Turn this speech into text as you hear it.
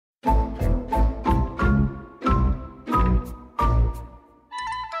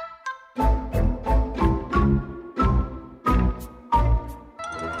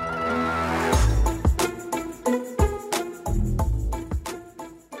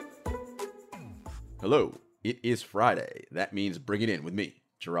Hello, it is Friday. That means bring it in with me,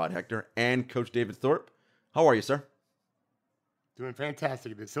 Gerard Hector, and Coach David Thorpe. How are you, sir? Doing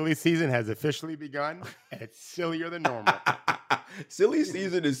fantastic. The silly season has officially begun, and it's sillier than normal. Silly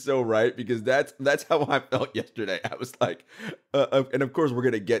season is so right because that's how I felt yesterday. I was like, and of course we're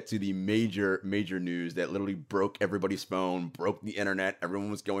gonna get to the major news that literally broke everybody's phone, broke the internet.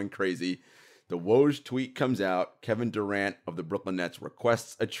 Everyone was going crazy. The Woj tweet comes out. Kevin Durant of the Brooklyn Nets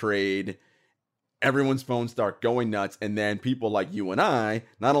requests a trade. Everyone's phones start going nuts, and then people like you and I,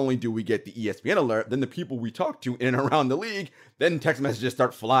 not only do we get the ESPN alert, then the people we talk to in and around the league, then text messages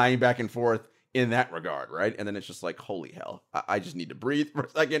start flying back and forth in that regard, right? And then it's just like, holy hell, I just need to breathe for a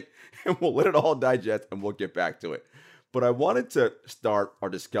second, and we'll let it all digest, and we'll get back to it. But I wanted to start our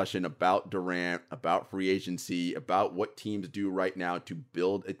discussion about Durant, about free agency, about what teams do right now to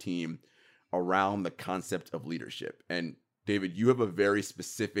build a team around the concept of leadership. And David, you have a very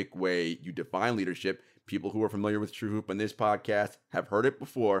specific way you define leadership. People who are familiar with True Hoop on this podcast have heard it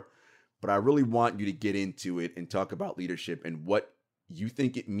before, but I really want you to get into it and talk about leadership and what you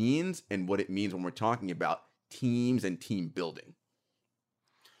think it means and what it means when we're talking about teams and team building.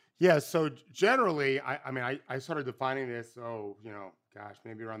 Yeah, so generally, I started defining this,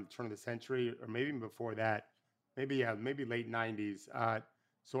 maybe around the turn of the century or maybe even before that, maybe late 90s.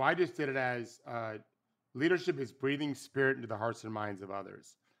 So I just did it as leadership is breathing spirit into the hearts and minds of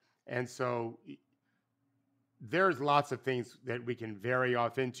others. And so there's lots of things that we can vary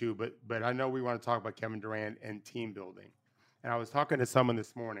off into, but I know we want to talk about Kevin Durant and team building. And I was talking to someone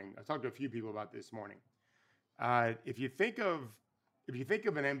this morning. I talked to a few people about this morning. If you think of an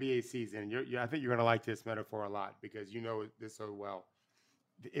NBA season, I think you're going to like this metaphor a lot because you know this so well.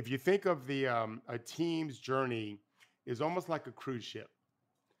 If you think of a team's journey is almost like a cruise ship.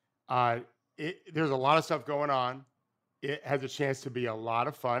 There's a lot of stuff going on. It has a chance to be a lot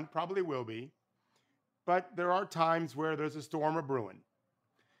of fun, probably will be. But there are times where there's a storm of brewing.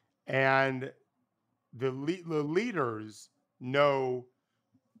 And the leaders know,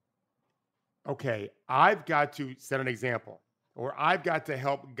 okay, I've got to set an example, or I've got to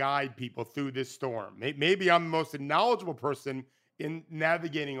help guide people through this storm. Maybe I'm the most knowledgeable person in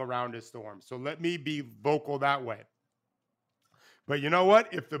navigating around a storm. So let me be vocal that way. But you know what?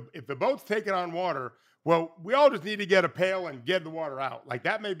 If the boat's taking on water, well, we all just need to get a pail and get the water out. Like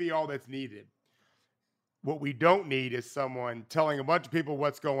that may be all that's needed. What we don't need is someone telling a bunch of people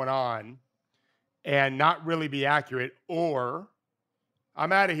what's going on and not really be accurate, or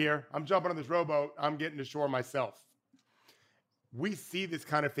I'm out of here. I'm jumping on this rowboat. I'm getting to shore myself. We see this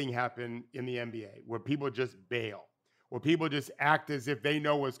kind of thing happen in the NBA where people just bail, where people just act as if they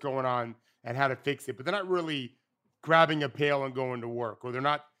know what's going on and how to fix it, but they're not really grabbing a pail and going to work, or they're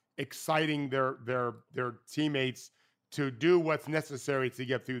not exciting their teammates to do what's necessary to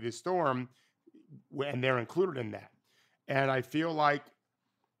get through this storm, and they're included in that. And I feel like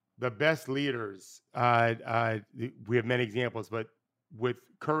the best leaders, we have many examples, but with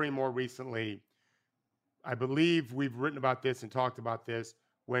Curry more recently, I believe we've written about this and talked about this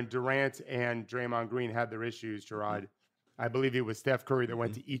when Durant and Draymond Green had their issues, Gerard. I believe it was Steph Curry that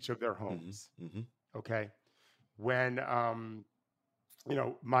went to each of their homes. Okay. When,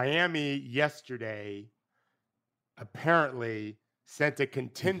 Miami yesterday apparently sent a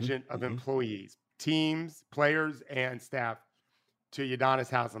contingent of employees, teams, players, and staff to Udonis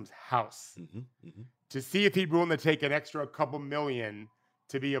Haslem's house to see if he'd be willing to take an extra couple million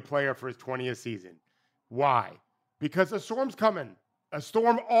to be a player for his 20th season. Why? Because a storm's coming. A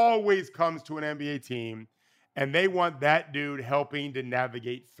storm always comes to an NBA team, and they want that dude helping to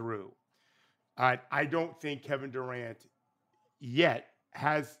navigate through. I don't think Kevin Durant yet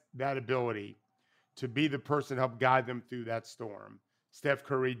has that ability to be the person to help guide them through that storm. Steph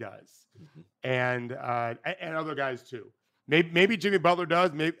Curry does, and other guys too. Maybe Jimmy Butler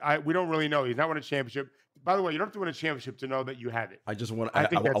does. We don't really know. He's not won a championship. By the way, you don't have to win a championship to know that you have it. I want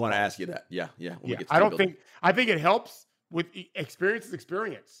to ask you that. Yeah. I think it helps with experience is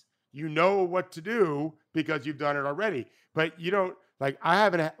experience. You know what to do because you've done it already. But you don't I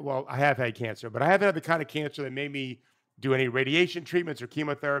have had cancer, but I haven't had the kind of cancer that made me do any radiation treatments or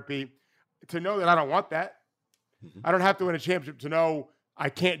chemotherapy to know that I don't want that. I don't have to win a championship to know I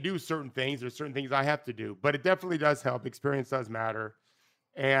can't do certain things. There's certain things I have to do, but it definitely does help. Experience does matter.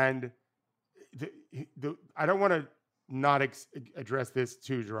 And I don't want to not address this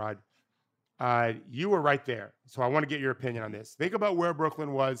too, Gerard. You were right there. So I want to get your opinion on this. Think about where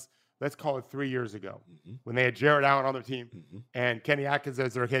Brooklyn was, let's call it 3 years ago, when they had Jared Allen on their team and Kenny Atkins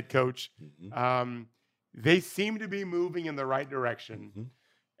as their head coach. They seem to be moving in the right direction.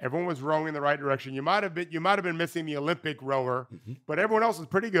 Everyone was rowing in the right direction. You might have been missing the Olympic rower, Mhm. but everyone else was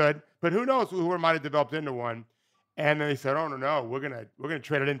pretty good. But who knows who might have developed into one. And then they said, "Oh no, we're gonna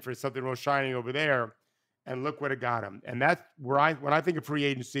trade it in for something real shiny over there." And look what it got him. And that's where when I think of free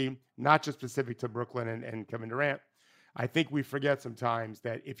agency, not just specific to Brooklyn and Kevin Durant, I think we forget sometimes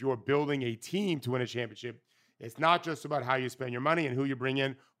that if you're building a team to win a championship, it's not just about how you spend your money and who you bring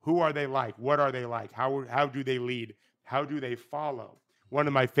in. Who are they like? What are they like? How do they lead? How do they follow? One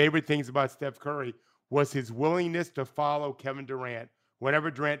of my favorite things about Steph Curry was his willingness to follow Kevin Durant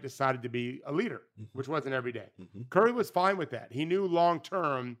whenever Durant decided to be a leader, which wasn't every day. Curry was fine with that. He knew long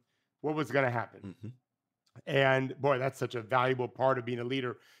term what was going to happen. And boy, that's such a valuable part of being a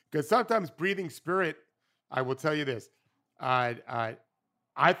leader, because sometimes breathing spirit, I will tell you this, I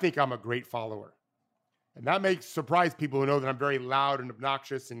think I'm a great follower. And that may surprise people who know that I'm very loud and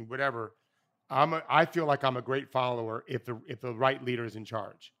obnoxious and whatever. I feel like I'm a great follower if the right leader is in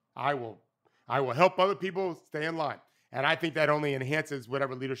charge. I will help other people stay in line. And I think that only enhances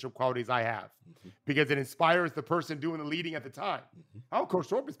whatever leadership qualities I have, because it inspires the person doing the leading at the time. Oh, Coach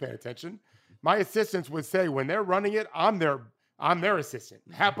Thorpe is paying attention. My assistants would say when they're running it, I'm their assistant,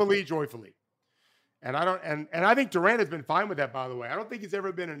 happily, joyfully. And I think Durant has been fine with that, by the way. I don't think he's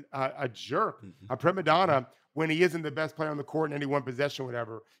ever been a jerk, a prima donna when he isn't the best player on the court in any one possession,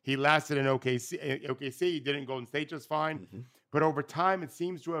 whatever. He lasted in OKC. He did in Golden State just fine. But over time, it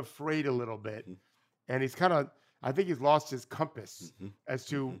seems to have frayed a little bit. And he's I think he's lost his compass as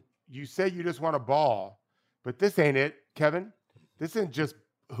to, you say you just want a ball, but this ain't it, Kevin. This isn't just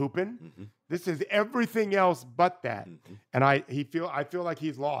hooping. This is everything else but that. And I feel like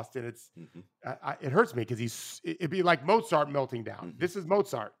he's lost, and it hurts me, because it'd be like Mozart melting down. This is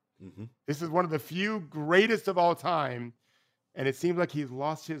Mozart. This is one of the few greatest of all time, and it seems like he's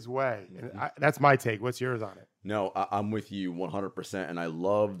lost his way. And that's my take. What's yours on it? No, I'm with you 100%. And I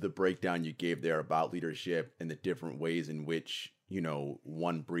love the breakdown you gave there about leadership and the different ways in which,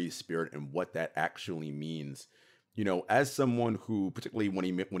 one breathes spirit and what that actually means. As someone who, particularly when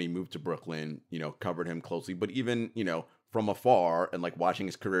he moved to Brooklyn, covered him closely, but even, from afar and like watching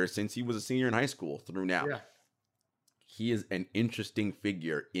his career since he was a senior in high school through now, he is an interesting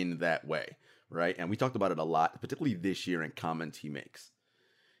figure in that way, right? And we talked about it a lot, particularly this year in comments he makes.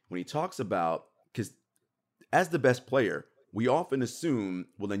 When he talks about, because as the best player, we often assume,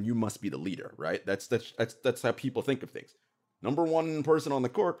 well, then you must be the leader, right? That's how people think of things. Number one person on the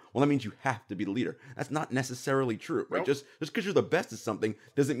court, well, that means you have to be the leader. That's not necessarily true, right? Nope. Just because you're the best at something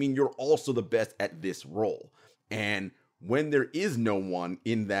doesn't mean you're also the best at this role. And when there is no one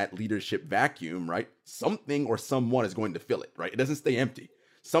in that leadership vacuum, right, something or someone is going to fill it, right? It doesn't stay empty.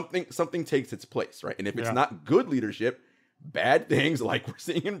 Something takes its place, right? And if it's not good leadership, bad things like we're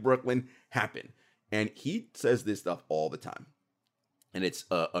seeing in Brooklyn happen. And he says this stuff all the time. And it's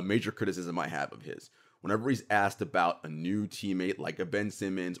a major criticism I have of his. Whenever he's asked about a new teammate like a Ben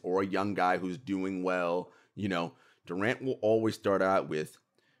Simmons or a young guy who's doing well, Durant will always start out with,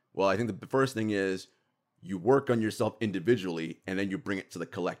 well, I think the first thing is you work on yourself individually and then you bring it to the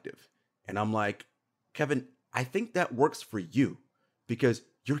collective. And I'm like, Kevin, I think that works for you because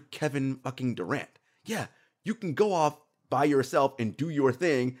you're Kevin fucking Durant. Yeah, you can go off by yourself and do your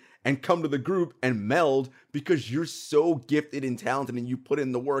thing and come to the group and meld because you're so gifted and talented and you put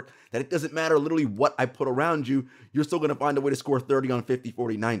in the work that it doesn't matter literally what I put around you, you're still going to find a way to score 30 on 50,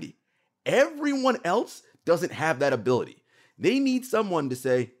 40, 90. Everyone else doesn't have that ability. They need someone to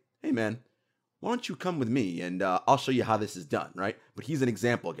say, hey man, why don't you come with me and I'll show you how this is done, right? But he's an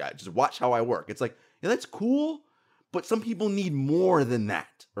example guy. Just watch how I work. It's like, yeah, that's cool, but some people need more than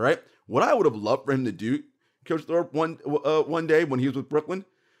that, right? What I would have loved for him to do, Coach Thorpe, one day when he was with Brooklyn,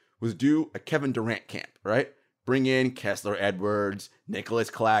 was do a Kevin Durant camp, right? Bring in Kessler Edwards, Nicholas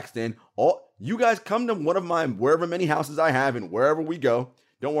Claxton. All you guys come to one of my wherever many houses I have and wherever we go.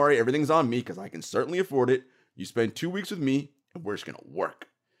 Don't worry, everything's on me because I can certainly afford it. You spend 2 weeks with me and we're just going to work.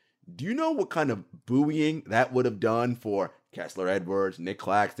 Do you know what kind of buoying that would have done for Kessler Edwards, Nick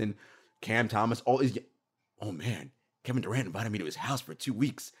Claxton, Cam Thomas, all these? Oh man, Kevin Durant invited me to his house for 2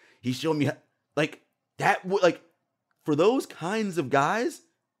 weeks. He showed me for those kinds of guys,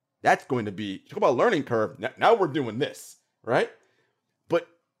 that's going to be, talk about learning curve. Now we're doing this, right? But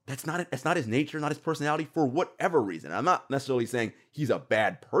that's not it. That's not his nature, not his personality for whatever reason. I'm not necessarily saying he's a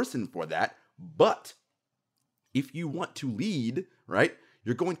bad person for that, but if you want to lead, right,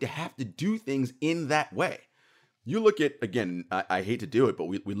 you're going to have to do things in that way. You look at, again, I hate to do it, but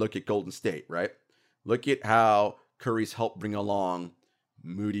we look at Golden State, right? Look at how Curry's helped bring along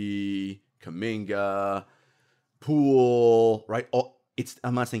Moody, Kuminga, Poole, right?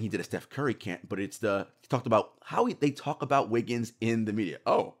 I'm not saying he did a Steph Curry can't, but he talked about how they talk about Wiggins in the media.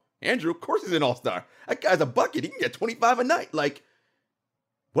 Oh, Andrew, of course he's an all-star. That guy's a bucket. He can get 25 a night. Like,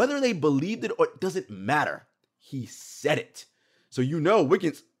 whether they believed it or it doesn't matter. He said it. So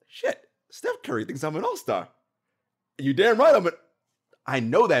Wiggins, shit, Steph Curry thinks I'm an all-star. You damn right I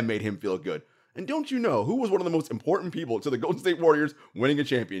know that made him feel good. And don't you know who was one of the most important people to the Golden State Warriors winning a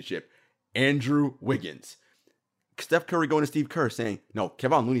championship? Andrew Wiggins. Steph Curry going to Steve Kerr saying, no,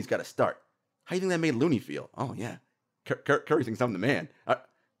 Kevon Looney's got to start. How do you think that made Looney feel? Oh, yeah. Curry thinks I'm the man.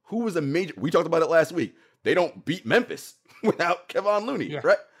 Who was a major... We talked about it last week. They don't beat Memphis without Kevon Looney,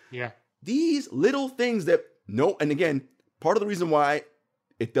 right? Yeah. These little things that... No, and again, part of the reason why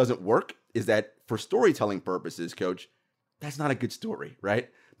it doesn't work is that for storytelling purposes, Coach, that's not a good story, right?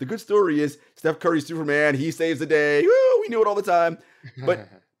 The good story is Steph Curry's Superman. He saves the day. Woo, we knew it all the time. But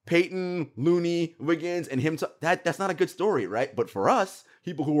Peyton, Looney, Wiggins, and him, that's not a good story, right? But for us,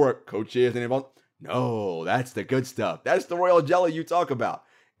 people who are coaches and everyone, no, that's the good stuff. That's the royal jelly you talk about.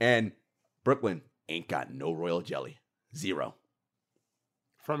 And Brooklyn ain't got no royal jelly. Zero.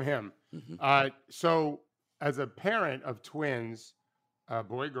 From him. Mm-hmm. So as a parent of twins,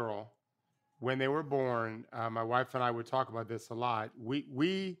 boy, girl, when they were born, my wife and I would talk about this a lot.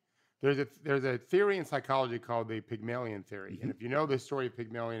 There's a theory in psychology called the Pygmalion theory. Mm-hmm. And if you know the story of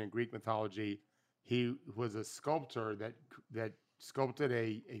Pygmalion in Greek mythology, he was a sculptor that sculpted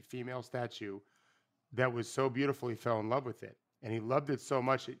a female statue that was so beautiful he fell in love with it. And he loved it so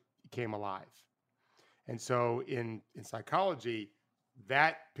much it came alive. And so in psychology,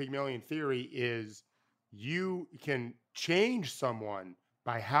 that Pygmalion theory is you can change someone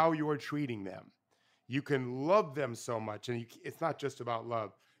by how you're treating them. You can love them so much, and it's not just about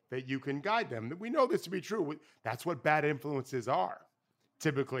love, that you can guide them. We know this to be true. That's what bad influences are.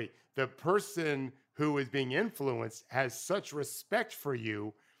 Typically, the person who is being influenced has such respect for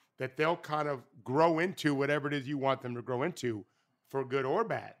you that they'll kind of grow into whatever it is you want them to grow into, for good or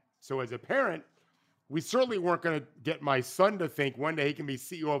bad. So as a parent, we certainly weren't going to get my son to think one day he can be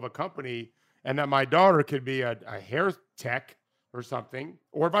CEO of a company and that my daughter could be a hair tech or something,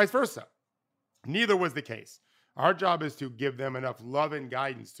 or vice versa. Neither was the case. Our job is to give them enough love and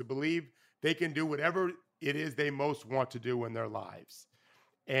guidance to believe they can do whatever it is they most want to do in their lives.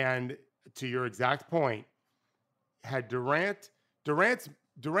 And to your exact point, had Durant,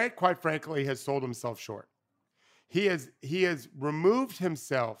 quite frankly, has sold himself short. He has removed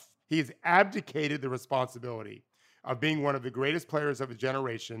himself. He has abdicated the responsibility of being one of the greatest players of his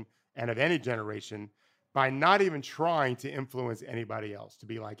generation and of any generation by not even trying to influence anybody else to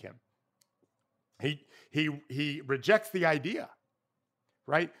be like him. He rejects the idea,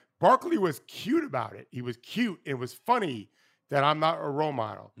 right? Barkley was cute about it. He was cute. It was funny that I'm not a role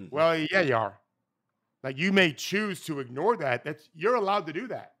model. Mm-hmm. Well, yeah, you are. Like, you may choose to ignore that. You're allowed to do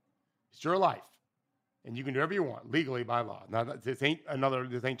that. It's your life. And you can do whatever you want legally by law. Now, this ain't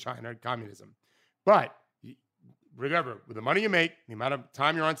China communism. But remember, with the money you make, the amount of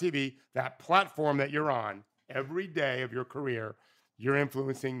time you're on TV, that platform that you're on every day of your career, you're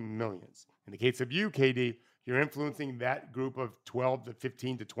influencing millions. In the case of you, KD, you're influencing that group of 12 to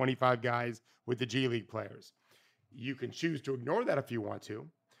 15 to 25 guys with the G League players. You can choose to ignore that if you want to.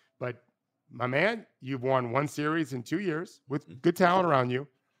 But, my man, you've won one series in 2 years with good talent around you.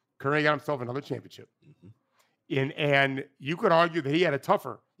 Curry got himself another championship. Mm-hmm. And you could argue that he had it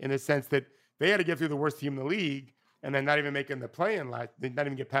tougher in the sense that they had to get through the worst team in the league and then not even making the play-in not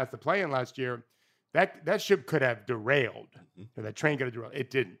even get past the play-in last year. That ship could have derailed. Mm-hmm. That train could have derailed. It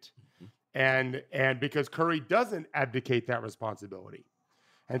didn't. Mm-hmm. And because Curry doesn't abdicate that responsibility.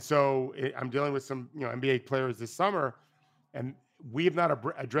 And so I'm dealing with some NBA players this summer, and we have not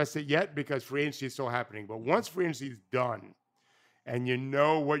addressed it yet because free agency is still happening. But once free agency is done, and you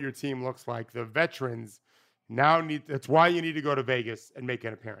know what your team looks like, the veterans now that's why you need to go to Vegas and make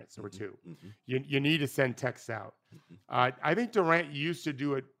an appearance or two. Mm-hmm. You need to send texts out. Mm-hmm. I think Durant used to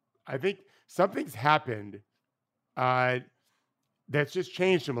do it. I think something's happened that's just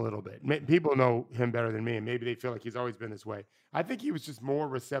changed him a little bit. People know him better than me, and maybe they feel like he's always been this way. I think he was just more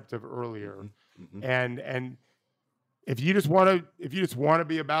receptive earlier. Mm-hmm. And if you just want to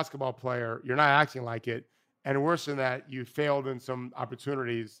be a basketball player, you're not acting like it. And worse than that, you failed in some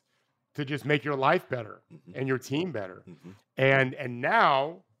opportunities to just make your life better and your team better. Mm-hmm. And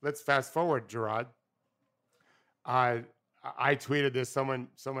now let's fast forward, Gerard. I tweeted this. Someone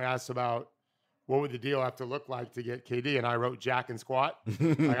asked about what would the deal have to look like to get KD, and I wrote Jack and Squat.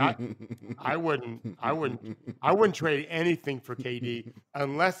 Like I wouldn't trade anything for KD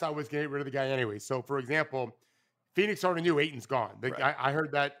unless I was getting rid of the guy anyway. So, for example, Phoenix already knew Ayton's gone. Right. I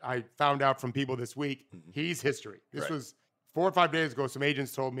heard that. I found out from people this week. Mm-hmm. He's history. This was 4 or 5 days ago, some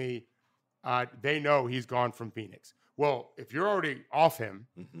agents told me they know he's gone from Phoenix. Well, if you're already off him,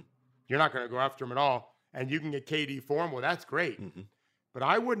 you're not going to go after him at all, and you can get KD for him, well, that's great. But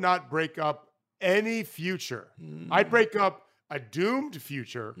I would not break up any future. I'd break up a doomed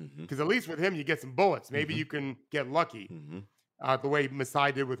future, because at least with him, you get some bullets. Maybe you can get lucky the way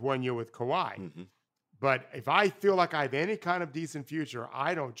Masai did with 1 year with Kawhi. But if I feel like I have any kind of decent future,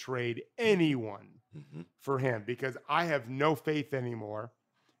 I don't trade anyone for him, because I have no faith anymore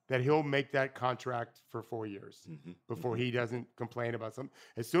that he'll make that contract for 4 years before he doesn't complain about something.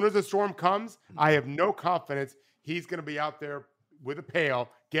 As soon as the storm comes, I have no confidence he's going to be out there with a pail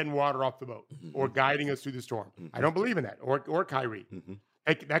getting water off the boat or guiding us through the storm. I don't believe in that, or Kyrie.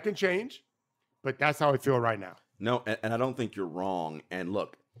 That can change, but that's how I feel right now. No, and I don't think you're wrong. And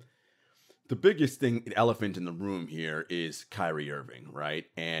look, the biggest thing, elephant in the room here, is Kyrie Irving, right?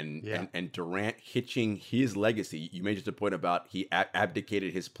 And Durant hitching his legacy. You made just a point about he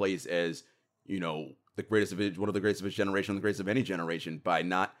abdicated his place as, the greatest of his, one of the greatest of his generation, the greatest of any generation, by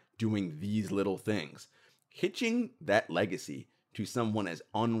not doing these little things. Hitching that legacy to someone as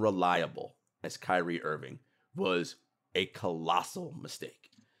unreliable as Kyrie Irving was a colossal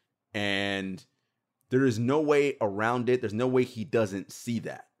mistake. And there is no way around it. There's no way he doesn't see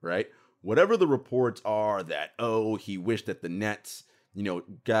that, right? Whatever the reports are that, he wished that the Nets,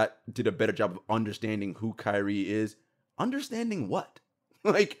 did a better job of understanding who Kyrie is. Understanding what?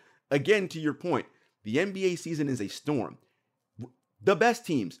 Like, again, to your point, the NBA season is a storm. The best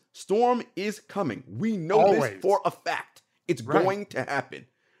teams, storm is coming. We know this for a fact. It's going to happen.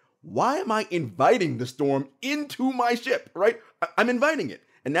 Why am I inviting the storm into my ship, right? I'm inviting it.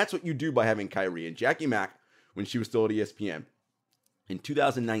 And that's what you do by having Kyrie. And Jackie Mack, when she was still at ESPN, in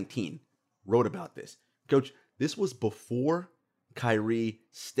 2019, wrote about this. Coach, this was before Kyrie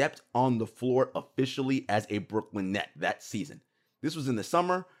stepped on the floor officially as a Brooklyn Net that season. This was in the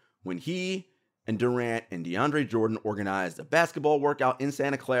summer when he and Durant and DeAndre Jordan organized a basketball workout in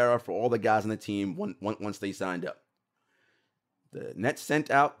Santa Clara for all the guys on the team once they signed up. The Nets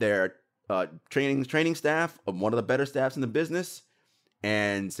sent out their training staff, of one of the better staffs in the business,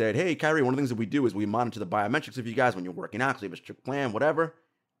 and said, hey, Kyrie, one of the things that we do is we monitor the biometrics of you guys when you're working out, so you have a strict plan, whatever.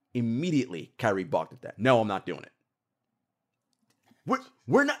 Immediately, Kyrie balked at that. No, I'm not doing it.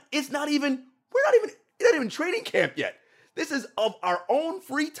 We're not even training camp yet. This is of our own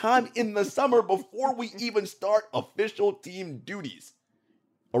free time in the summer before we even start official team duties.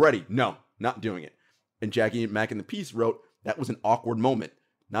 Already, no, not doing it. And Jackie Mack in the piece wrote, that was an awkward moment,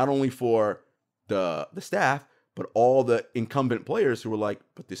 not only for the staff, but all the incumbent players who were like,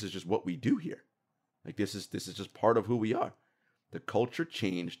 but this is just what we do here. Like, this is just part of who we are. The culture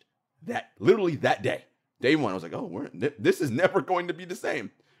changed literally that day. Day one, I was like, this is never going to be the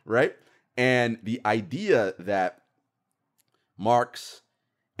same, right? And the idea that Marks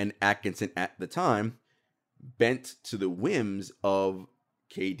and Atkinson at the time bent to the whims of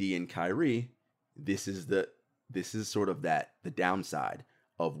KD and Kyrie, this is sort of the downside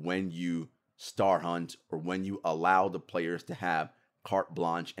of when you star hunt or when you allow the players to have carte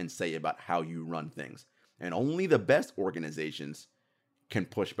blanche and say about how you run things. And only the best organizations can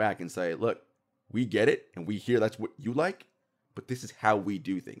push back and say, look, we get it and we hear that's what you like, but this is how we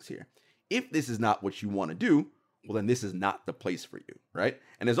do things here. If this is not what you want to do, well, then this is not the place for you, right?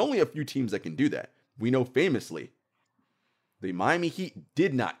 And there's only a few teams that can do that. We know famously the Miami Heat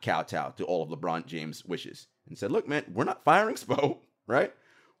did not kowtow to all of LeBron James' wishes and said, look, man, we're not firing Spo, right?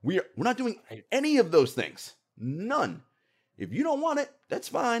 We're not doing any of those things. None. If you don't want it, that's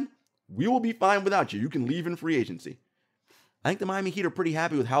fine. We will be fine without you. You can leave in free agency. I think the Miami Heat are pretty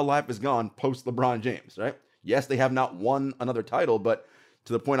happy with how life has gone post LeBron James, right? Yes, they have not won another title, but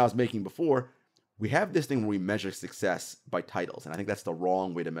to the point I was making before, we have this thing where we measure success by titles, and I think that's the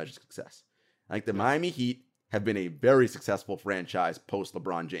wrong way to measure success. I think the Miami Heat have been a very successful franchise post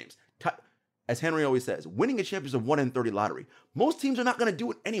LeBron James. As Henry always says, winning a championship is a 1 in 30 lottery. Most teams are not going to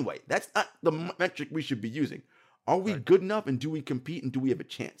do it anyway. That's not the metric we should be using. Are we good enough, and do we compete, and do we have a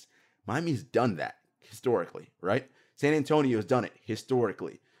chance? Miami's done that historically, right? San Antonio has done it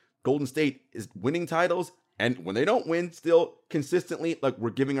historically. Golden State is winning titles, and when they don't win, still consistently, like, we're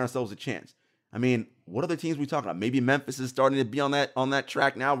giving ourselves a chance. I mean, what other teams are we talking about? Maybe Memphis is starting to be on that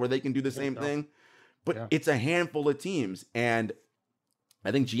track now where they can do the same thing. But it's a handful of teams, and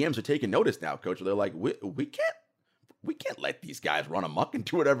I think GMs are taking notice now, Coach. They're like, we can't let these guys run amok and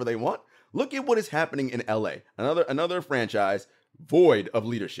do whatever they want. Look at what is happening in LA. Another franchise void of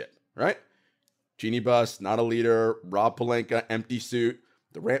leadership, right? Jeannie Buss, not a leader. Rob Pelinka, empty suit.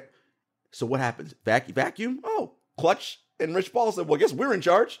 So what happens? Vacuum? Oh, Clutch and Rich Paul said, well, I guess we're in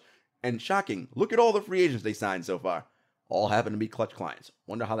charge. And shocking, look at all the free agents they signed so far. all happen to be Clutch clients.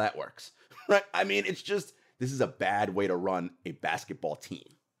 Wonder how that works. Right? I mean, it's just, this is a bad way to run a basketball team.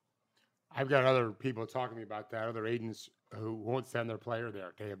 I've got other people talking to me about that, other agents who won't send their player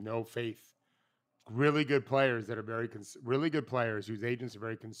there. They have no faith. Really good players that are really good players whose agents are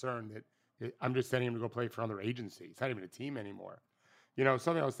very concerned that I'm just sending him to go play for another agency. It's not even a team anymore. You know,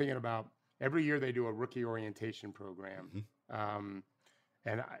 something I was thinking about, every year they do a rookie orientation program.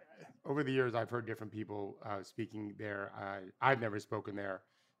 And over the years, I've heard different people speaking there. I've never spoken there.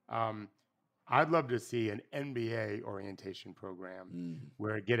 I'd love to see an NBA orientation program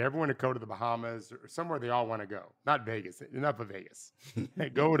where get everyone to go to the Bahamas or somewhere they all want to go. Not Vegas. Enough of Vegas.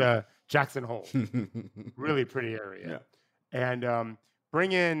 Go to Jackson Hole. Really pretty area. Yeah. And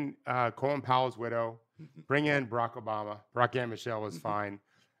bring in Colin Powell's widow. Bring in Barack Obama. Barack and Michelle was fine.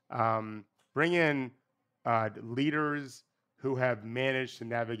 Bring in leaders who have managed to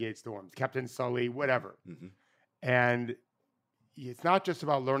navigate storms. Captain Sully, whatever. And it's not just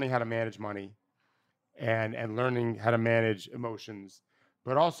about learning how to manage money and learning how to manage emotions,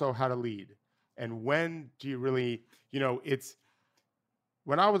 but also how to lead. And when do you really, you know, it's,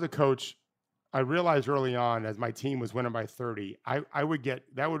 when I was a coach, I realized early on as my team was winning by 30, I would get,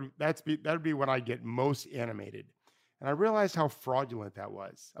 that would be when I get most animated. And I realized how fraudulent that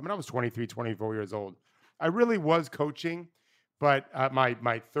was. I mean, I was 23, 24 years old. I really was coaching, but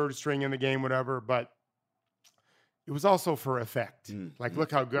my third string in the game, whatever, but it was also for effect. Like,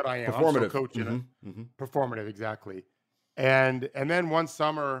 look how good I am. Performative. I'm still coaching. Performative, exactly. And then one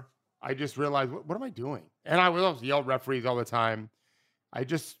summer, I just realized, what am I doing? And I was also yell referees all the time. I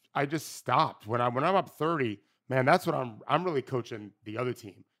just stopped. When I'm up 30, man, that's what I'm really coaching the other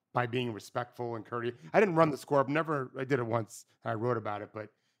team by being respectful and courteous. I didn't run the score. I did it once. I wrote about it, but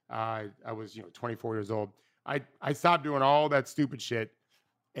I was 24 years old. I stopped doing all that stupid shit,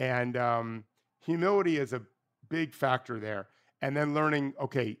 and humility is a big factor there. And then learning,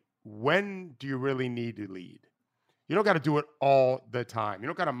 okay, when do you really need to lead? You don't got to do it all the time. You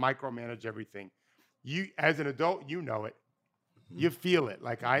don't got to micromanage everything. You, as an adult, you know it. You feel it.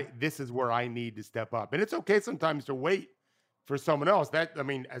 Like, this is where I need to step up. And it's okay sometimes to wait for someone else.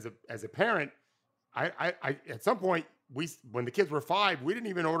 As a parent, I at some point, when the kids were 5, we didn't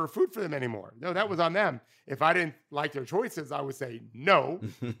even order food for them anymore. No, that was on them. If I didn't like their choices, I would say, no,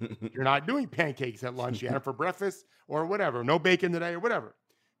 you're not doing pancakes at lunch. You had them for breakfast or whatever. No bacon today or whatever.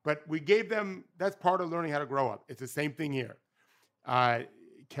 But we gave them, that's part of learning how to grow up. It's the same thing here.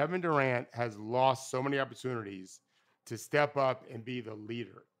 Kevin Durant has lost so many opportunities to step up and be the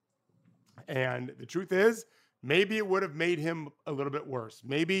leader. And the truth is, maybe it would have made him a little bit worse.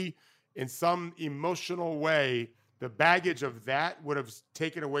 Maybe in some emotional way, the baggage of that would have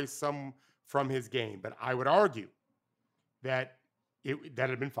taken away some from his game. But I would argue that that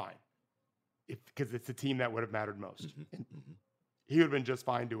had been fine, because it's the team that would have mattered most. And he would have been just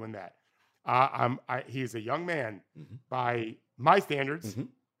fine doing that. He's a young man by my standards.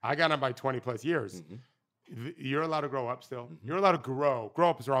 I got him by 20 plus years. You're allowed to grow up still. You're allowed to grow.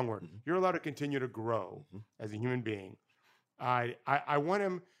 Grow up is the wrong word. You're allowed to continue to grow as a human being. I want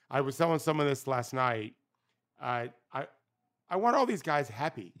him. I was telling someone this last night. I want all these guys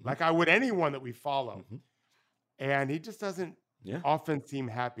happy, like I would anyone that we follow. And he just doesn't often seem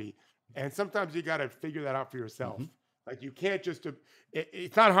happy. And sometimes you got to figure that out for yourself. Like, you can't just,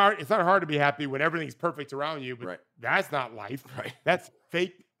 it's not hard. It's not hard to be happy when everything's perfect around you, but that's not life. That's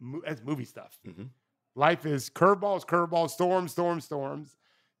fake. That's movie stuff. Life is curveballs, storms.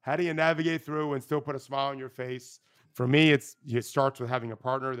 How do you navigate through and still put a smile on your face? For me, it starts with having a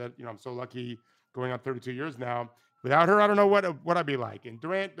partner that, I'm so lucky, going on 32 years now. Without her, I don't know what I'd be like. And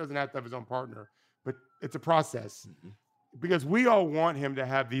Durant doesn't have to have his own partner, but it's a process, because we all want him to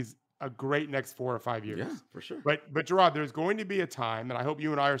have a great next 4 or 5 years. Yeah, for sure. But Gerard, there's going to be a time, and I hope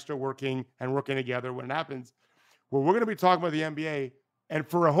you and I are still working together when it happens, where we're going to be talking about the NBA. And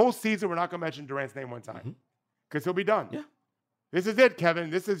for a whole season, we're not going to mention Durant's name one time, because he'll be done. Yeah. This is it, Kevin.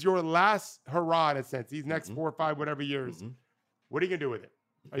 This is your last hurrah, in a sense. These next 4 or 5, whatever years. What are you going to do with it?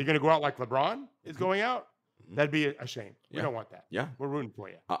 Are you going to go out like LeBron is going out? That'd be a shame. We don't want that. Yeah. We're rooting for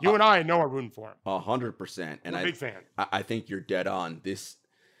you. You and I know are rooting for him. 100%. And I'm a big fan. I think you're dead on. This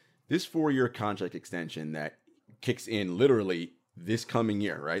 4-year contract extension that kicks in literally this coming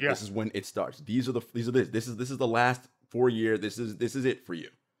year, right? Yeah. This is when it starts. This is the last 4 year. This is it for you.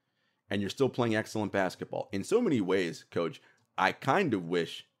 And you're still playing excellent basketball. In so many ways, Coach, I kind of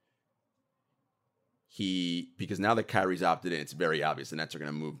wish because now that Kyrie's opted in, it's very obvious the Nets are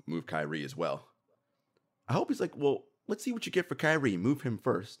going to move Kyrie as well. I hope he's like, well, let's see what you get for Kyrie. Move him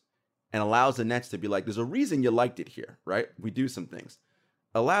first, and allows the Nets to be like, there's a reason you liked it here, right? We do some things.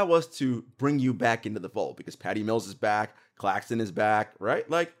 allow us to bring you back into the fold because Patty Mills is back, Claxton is back, right?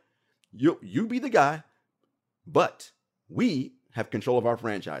 Like you be the guy, but we have control of our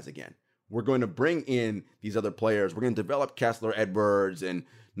franchise again. We're going to bring in these other players. We're going to develop Kessler Edwards and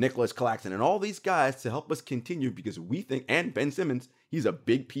Nicholas Claxton and all these guys to help us continue because we think, and Ben Simmons, he's a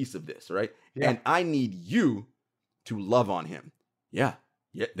big piece of this, right? Yeah. And I need you to love on him. Yeah.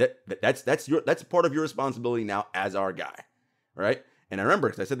 Yeah, that's part of your responsibility now as our guy, right? And I remember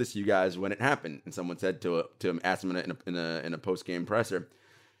because I said this to you guys when it happened, and someone said to him, asked him in a post game presser,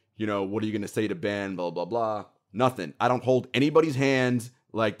 you know, what are you going to say to Ben? Blah blah blah. Nothing. I don't hold anybody's hands.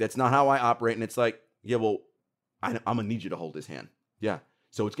 Like that's not how I operate. And it's like, yeah, well, I'm gonna need you to hold his hand. Yeah.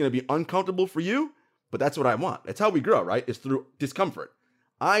 So it's gonna be uncomfortable for you, but that's what I want. That's how we grow, right? It's through discomfort.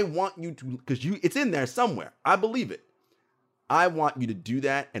 I want you to, because it's in there somewhere. I believe it. I want you to do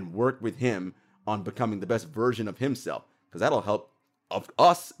that and work with him on becoming the best version of himself, because that'll help of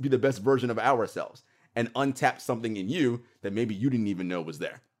us be the best version of ourselves and untap something in you that maybe you didn't even know was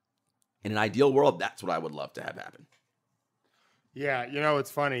there. In an ideal world, that's what I would love to have happen. Yeah,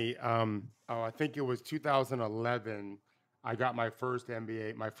 it's funny. I think it was 2011. I got my first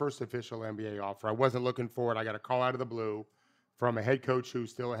official NBA offer. I wasn't looking for it. I got a call out of the blue from a head coach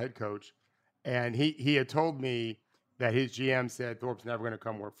who's still a head coach, and he had told me that his GM said Thorpe's never going to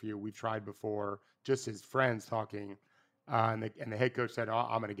come work for you. We've tried before, just his friends talking, and the head coach said, "Oh,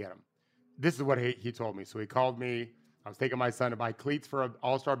 I'm going to get him." This is what he told me. So he called me. I was taking my son to buy cleats for an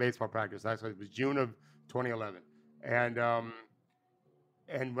all-star baseball practice. Actually, it was June of 2011, and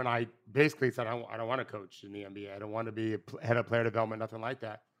when I basically said, I don't want to coach in the NBA. I don't want to be head of player development, nothing like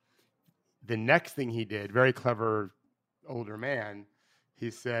that. The next thing he did, very clever older man,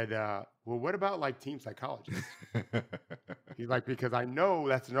 he said, well, what about like team psychologists? He's like, because I know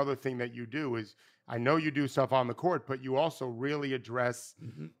that's another thing that you do is I know you do stuff on the court, but you also really address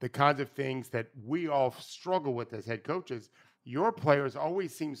the kinds of things that we all struggle with as head coaches. Your players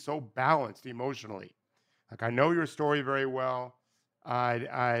always seem so balanced emotionally. Like I know your story very well.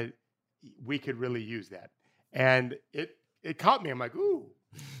 We could really use that. And it caught me. I'm like, ooh,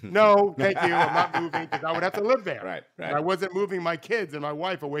 no, thank you. I'm not moving because I would have to live there. Right. And I wasn't moving my kids and my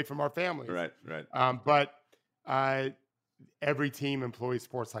wife away from our families. Right. But every team employs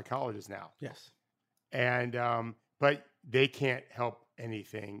sports psychologists now. Yes. And but they can't help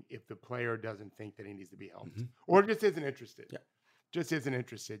anything if the player doesn't think that he needs to be helped or just isn't interested. Yeah. Just isn't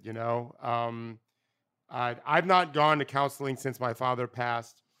interested, I've not gone to counseling since my father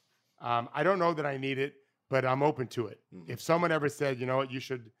passed. I don't know that I need it, but I'm open to it. If someone ever said, you know what, you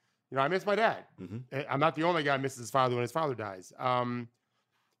should, I miss my dad. I'm not the only guy who misses his father when his father dies.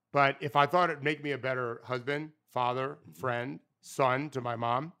 But if I thought it'd make me a better husband, father, friend, son to my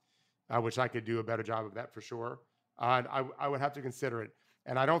mom, which I could do a better job of that for sure, I would have to consider it.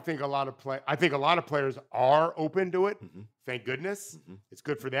 And I don't think I think a lot of players are open to it. Thank goodness. It's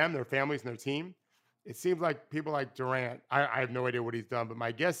good for them, their families, and their team. It seems like people like Durant, I have no idea what he's done, but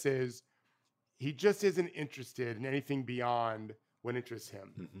my guess is he just isn't interested in anything beyond what interests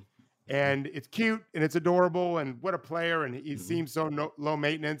him. And it's cute and it's adorable and what a player. And he seems so low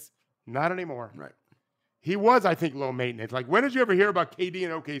maintenance. Not anymore. Right. He was, I think, low maintenance. Like, when did you ever hear about KD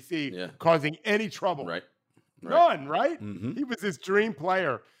and OKC causing any trouble? Right. None, right? He was this dream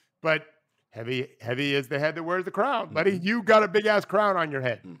player. But heavy is the head that wears the crown. Buddy, you got a big-ass crown on your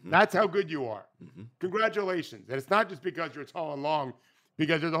head. That's how good you are. Congratulations. And it's not just because you're tall and long,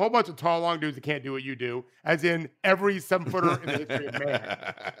 because there's a whole bunch of tall, long dudes that can't do what you do, as in every 7-footer in the history of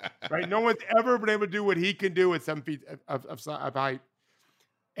man. Right? No one's ever been able to do what he can do at 7 feet of height.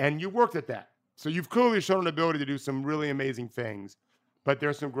 And you worked at that. So you've clearly shown an ability to do some really amazing things, but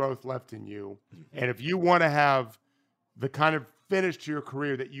there's some growth left in you. And if you want to have the kind of finish to your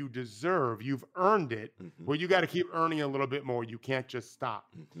career that you deserve, you've earned it, well, you got to keep earning a little bit more. You can't just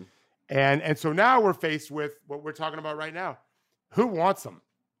stop. And so now we're faced with what we're talking about right now. Who wants them?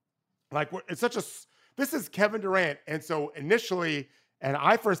 Like, this is Kevin Durant. And so initially, and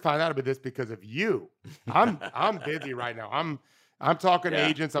I first found out about this because of you. I'm busy right now. I'm talking to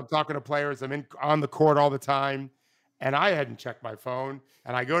agents. I'm talking to players. I'm on the court all the time. And I hadn't checked my phone.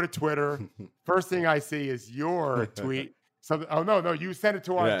 And I go to Twitter. First thing I see is your tweet. Oh, no, you sent it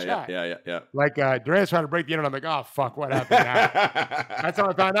to our chat. Yeah. Like, Durant's trying to break the internet. I'm like, oh, fuck, what happened now? That's how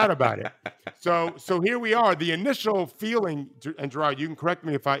I found out about it. So here we are. The initial feeling, and Gerard, you can correct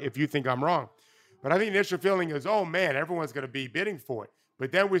me if you think I'm wrong, but I think the initial feeling is, oh, man, everyone's going to be bidding for it.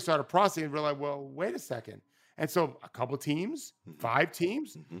 But then we started processing and realized, well, wait a second. And so a couple teams, 5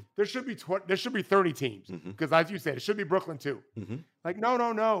 teams, there should be 30 teams. Because as you said, it should be Brooklyn too. Like,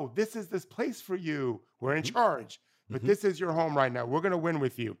 no. This is this place for you. We're in charge. but this is your home right now. We're going to win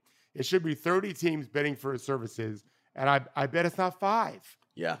with you. It should be 30 teams bidding for his services, and I bet it's not 5.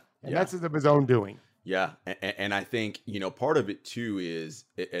 Yeah. And that's of his own doing. Yeah. And I think, part of it too is,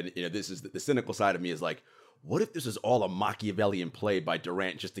 and this is the cynical side of me is like, what if this is all a Machiavellian play by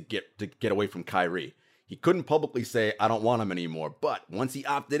Durant just to get away from Kyrie? He couldn't publicly say, I don't want him anymore. But once he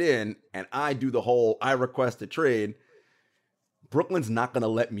opted in and I do the whole, I request a trade, Brooklyn's not going to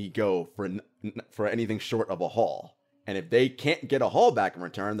let me go for anything short of a haul. And if they can't get a haul back in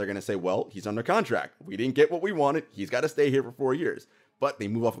return, they're going to say, well, he's under contract. We didn't get what we wanted. He's got to stay here for 4 years. But they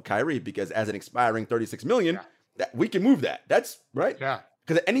move off of Kyrie because as an expiring $36 million, that we can move that. That's right. Yeah.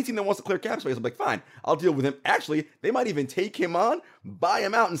 Because any team that wants to clear cap space, I'm like, fine, I'll deal with him. Actually, they might even take him on, buy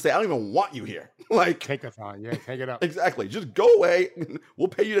him out, and say, I don't even want you here. Like, take us on. Yeah, take it up. Exactly. Just go away. We'll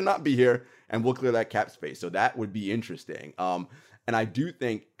pay you to not be here, and we'll clear that cap space. So that would be interesting. And I do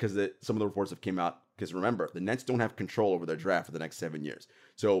think, because some of the reports have came out, because remember, the Nets don't have control over their draft for the next 7 years.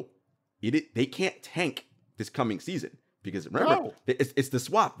 So they can't tank this coming season. Because remember, it's the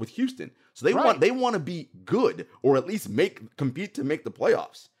swap with Houston. So they want to be good or at least compete to make the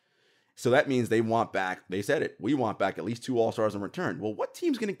playoffs. So that means they want back, they said it, we want back at least 2 All-Stars in return. Well, what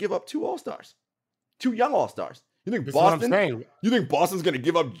team's going to give up 2 All-Stars? 2 young All-Stars? You think Boston's going to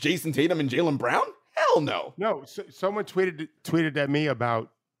give up Jason Tatum and Jaylen Brown? Hell no. No, someone tweeted at me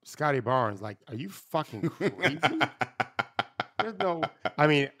about Scotty Barnes. Like, are you fucking crazy? There's no, I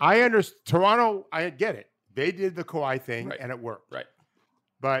mean, I understand Toronto, I get it. They did the Kawhi thing and it worked. Right.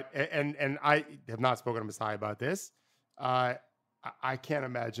 But, and I have not spoken to Masai about this. I can't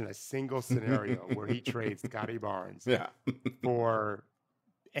imagine a single scenario where he trades Scotty Barnes for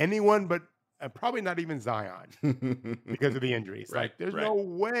anyone but probably not even Zion because of the injuries. Like, there's no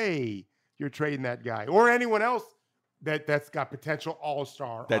way you're trading that guy or anyone else that's got potential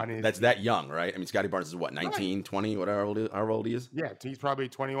all-star on his that's team. that young, right? I mean, Scotty Barnes is what, 19, 20, whatever old he is? Yeah, he's probably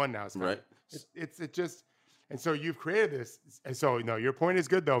 21 now. Scotty. Right. It just, and so you've created this. And so, your point is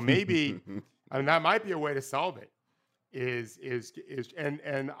good though. Maybe, I mean, that might be a way to solve it.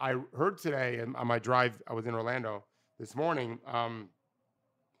 And I heard today on my drive, I was in Orlando this morning,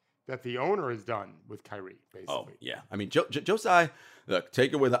 that the owner is done with Kyrie, basically. Oh, yeah. I mean, Josai, look,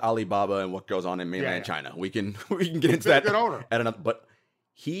 take away the Alibaba and what goes on in mainland China. We can get into that. Good owner. At another, but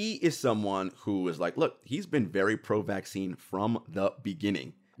he is someone who is like, look, he's been very pro-vaccine from the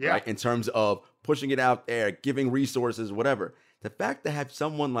beginning. Yeah. Right? In terms of pushing it out there, giving resources, whatever. The fact to have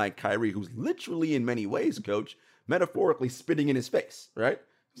someone like Kyrie, who's literally in many ways, coach, metaphorically spitting in his face, right?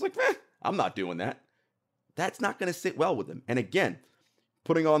 It's like, I'm not doing that. That's not going to sit well with him. And again,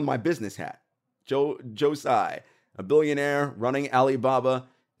 putting on my business hat, Joe Tsai, a billionaire running Alibaba,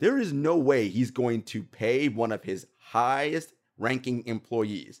 there is no way he's going to pay one of his highest ranking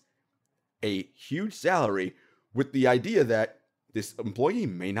employees a huge salary with the idea that this employee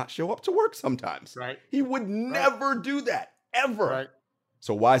may not show up to work sometimes. Right. He would never do that, ever. Right.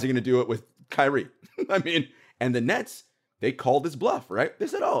 So why is he going to do it with Kyrie? I mean, and the Nets, they called his bluff, right? They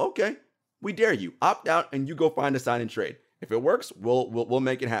said, oh, okay, we dare you. Opt out and you go find a sign and trade. If it works, we'll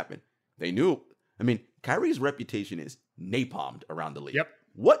make it happen. They knew. I mean, Kyrie's reputation is napalmed around the league. Yep.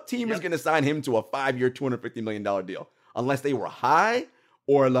 What team is going to sign him to a 5-year, $250 million deal? Unless they were high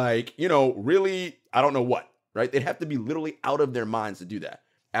or like, really, I don't know what. Right? They'd have to be literally out of their minds to do that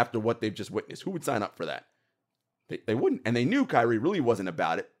after what they've just witnessed. Who would sign up for that? They wouldn't. And they knew Kyrie really wasn't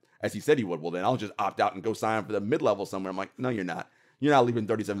about it, as he said he would. Well, then I'll just opt out and go sign for the mid-level somewhere. I'm like, no, you're not. You're not leaving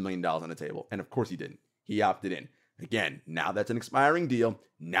 $37 million on the table. And of course he didn't. He opted in. Again, now that's an expiring deal.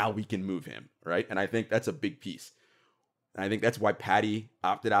 Now we can move him, right? And I think that's a big piece. And I think that's why Patty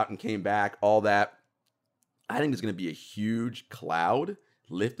opted out and came back, all that. I think there's going to be a huge cloud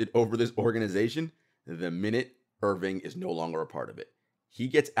lifted over this organization the minute Irving is no longer a part of it. He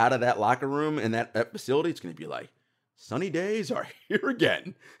gets out of that locker room and that facility, it's going to be like, sunny days are here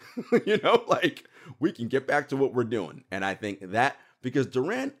again. Like we can get back to what we're doing. And I think that because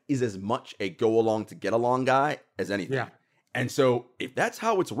Durant is as much a go along to get along guy as anything. Yeah. And so if that's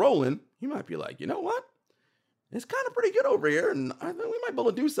how it's rolling, he might be like, you know what? It's kind of pretty good over here. And I think we might be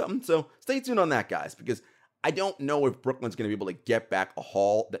able to do something. So stay tuned on that, guys, because I don't know if Brooklyn's going to be able to get back a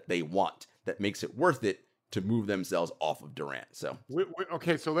haul that they want that makes it worth it to move themselves off of Durant. So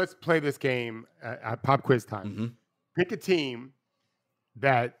okay, so let's play this game at pop quiz time. Mm-hmm. Pick a team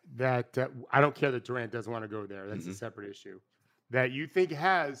that I don't care that Durant doesn't want to go there. That's Mm-hmm. a separate issue. That you think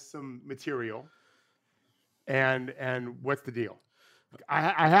has some material, and what's the deal?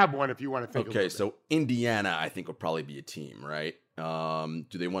 I have one if you want to think. Okay, so Indiana, I think, will probably be a team, right?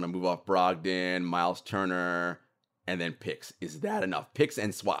 Do they want to move off Brogdon, Miles Turner? and then picks. Is that enough? Picks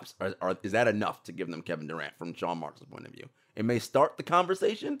and swaps. Is that enough to give them Kevin Durant from Sean Marks' point of view? It may start the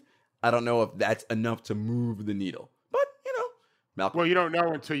conversation. I don't know if that's enough to move the needle. But, Malcolm. Well, you don't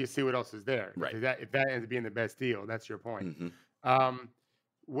know until you see what else is there. Right. If that ends up being the best deal, that's your point. Mm-hmm.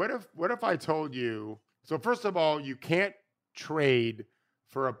 What if I told you? So first of all, you can't trade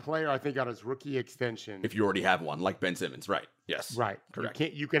for a player, I think, on his rookie extension. If you already have one, like Ben Simmons, right? Yes. Right. Correct.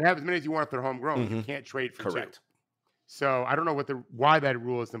 You can have as many as you want if they're homegrown. Mm-hmm. You can't trade for Correct. two. So I don't know why that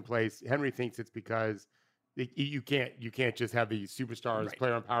rule is in place. Henry thinks it's because you can't just have these superstars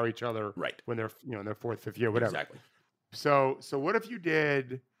player empower each other when they're in their fourth, fifth year, whatever. Exactly. So what if you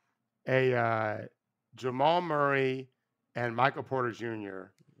did a Jamal Murray and Michael Porter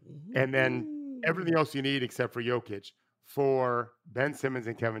Jr. and then everything else you need except for Jokic for Ben Simmons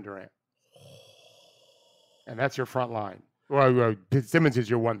and Kevin Durant, and that's your front line. Well, Simmons is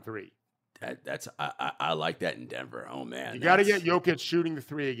your 1-3. I like that in Denver. Oh man, you got to get Jokic shooting the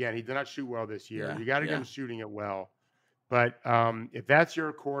three again. He did not shoot well this year. Yeah, you got to get him shooting it well. But if that's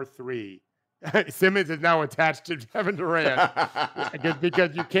your core three, Simmons is now attached to Kevin Durant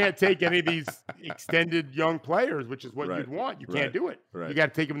because you can't take any of these extended young players, which is what you'd want. You can't do it. Right. You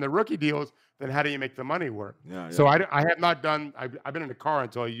got to take them in the rookie deals. Then how do you make the money work? Yeah. So I have not done. I've been in the car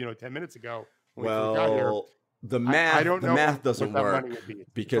until 10 minutes ago. When we got here. The math, I don't know math doesn't what that work money would be.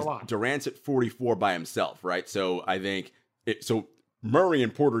 because Durant's at 44 by himself, right? So I think Murray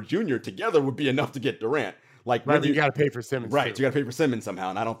and Porter Jr. together would be enough to get Durant. Like, right, you got to pay for Simmons, right? too. So you got to pay for Simmons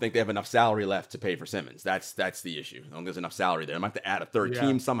somehow, and I don't think they have enough salary left to pay for Simmons. That's the issue. I don't think there's enough salary there. I might have to add a third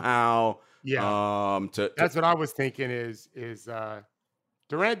team somehow. Yeah, that's what I was thinking. Is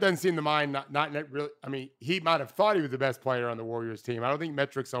Durant doesn't seem to mind not really. I mean, he might have thought he was the best player on the Warriors team. I don't think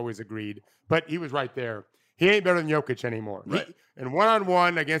metrics always agreed, but he was right there. He ain't better than Jokic anymore. Right. And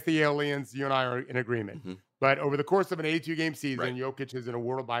one-on-one against the aliens, you and I are in agreement. Mm-hmm. But over the course of an 82-game season, Jokic is in a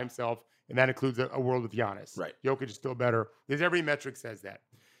world by himself, and that includes a world with Giannis. Right. Jokic is still better. There's every metric says that.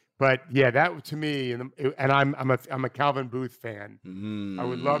 But yeah, that to me, and I'm a Calvin Booth fan. I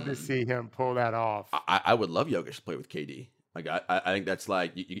would love to see him pull that off. I would love Jokic to play with KD. Like I think that's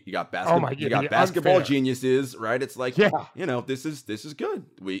like you got basketball. You got basketball unfair. Geniuses, right? It's like this is good.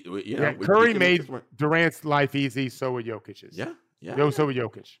 Curry made Durant's life easy. So would Jokic's. Yeah. So would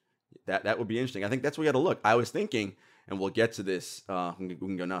Jokic. That would be interesting. I think that's where we got to look. I was thinking, and we'll get to this. We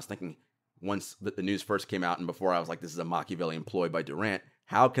can go now. I was thinking once the news first came out, and before I was like, this is a Machiavellian ploy by Durant.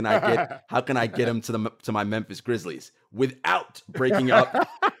 How can I get him to my Memphis Grizzlies without breaking up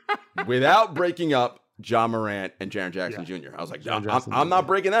Ja Morant and Jaren Jackson Jr. I was like, I'm not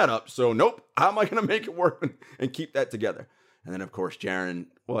breaking that up. So nope. How am I going to make it work and keep that together? And then of course, Jaren,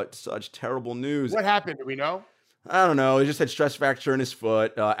 what such terrible news. What happened? Do we know? I don't know. He just had stress fracture in his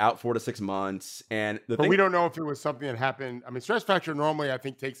foot, out 4 to 6 months. But we don't know if it was something that happened. I mean, stress fracture normally I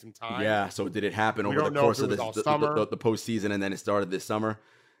think takes some time. Yeah. So did it happen over the course of the postseason, and then it started this summer?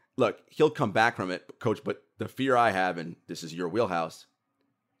 Look, he'll come back from it, Coach. But the fear I have, and this is your wheelhouse,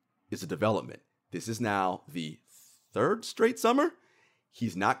 is a development. This is now the 3rd straight summer.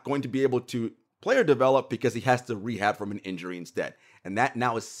 He's not going to be able to play or develop because he has to rehab from an injury instead. And that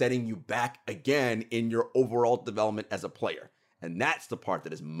now is setting you back again in your overall development as a player. And that's the part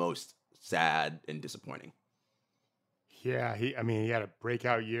that is most sad and disappointing. Yeah, he had a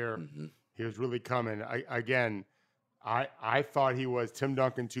breakout year. Mm-hmm. He was really coming. I thought he was Tim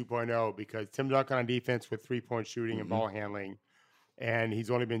Duncan 2.0 because Tim Duncan on defense with 3-point shooting and ball handling. And he's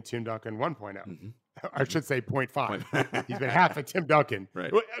only been Tim Duncan 1.0. Mm-hmm. I should say 0.5. He's been half a Tim Duncan.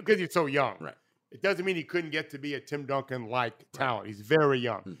 Right. Because he's so young. Right. It doesn't mean he couldn't get to be a Tim Duncan-like talent. He's very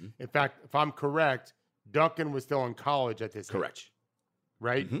young. Mm-hmm. In fact, if I'm correct, Duncan was still in college at this age.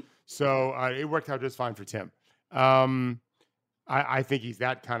 Right? Mm-hmm. So it worked out just fine for Tim. I think he's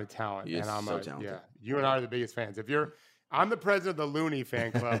that kind of talent. He is so talented. Yeah, you and I are the biggest fans. I'm the president of the Looney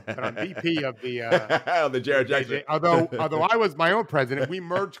fan club, but I'm VP of the the Jaren Jackson. Although I was my own president, we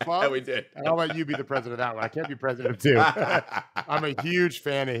merged clubs. We did. And I'll let you be the president of that one. I can't be president of two. I'm a huge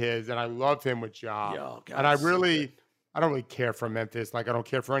fan of his, and I love him with Ja. And I don't really care for Memphis. Like I don't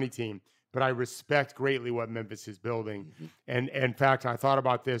care for any team, but I respect greatly what Memphis is building. Mm-hmm. And in fact, I thought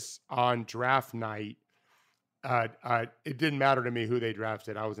about this on draft night. It didn't matter to me who they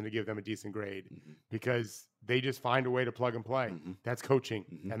drafted. I was going to give them a decent grade because they just find a way to plug and play. Mm-hmm. That's coaching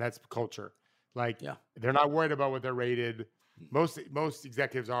and that's culture. They're not worried about what they're rated. Most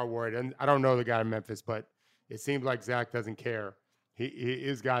executives are worried. And I don't know the guy in Memphis, but it seems like Zach doesn't care.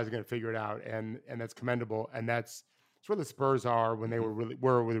 His guys are going to figure it out, and that's commendable. And that's where the Spurs are when they were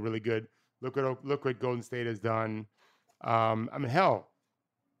really good. Look what Golden State has done. Hell,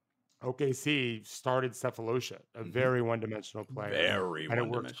 OKC started Cephalosha, a Mhm. very one-dimensional player, Very and it one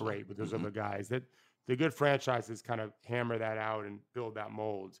works dimensional. great with those Mhm. other guys. That the good franchises kind of hammer that out and build that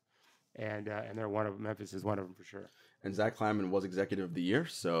mold, and they're one of Memphis is one of them for sure. And Zach Kleiman was executive of the year,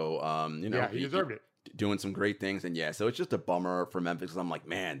 so Yeah, he deserved it. doing some great things. And yeah, so it's just a bummer for Memphis because I'm like,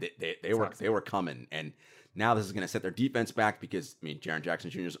 man, Sucks. they were coming, and now this is going to set their defense back because I mean, Jaren Jackson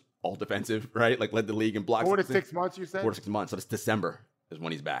Jr. is all defensive, right? Like led the league in blocks. 4 to 6 months, you said? 4 to 6 months. So it's December is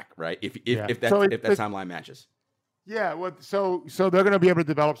when he's back, right? Yeah. If that So if that timeline matches. yeah, well, so they're going to be able to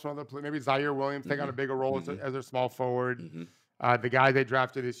develop some other play. Maybe Zaire Williams take on a Mhm. bigger role Mhm. as a small forward. Mhm. The guy they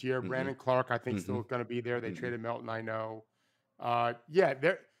drafted this year, Mhm. Brandon Clark, I think still Mhm. going to be there. They Mhm. traded Melton, I know. Yeah,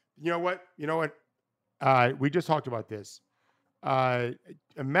 they're. You know what? You know what? We just talked about this.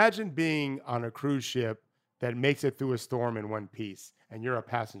 Imagine being on a cruise ship that makes it through a storm in one piece, and you're a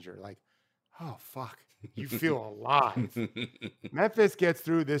passenger. Like, oh fuck, you feel alive. Memphis gets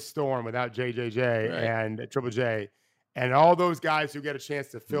through this storm without JJJ Right. and Triple J, and all those guys who get a chance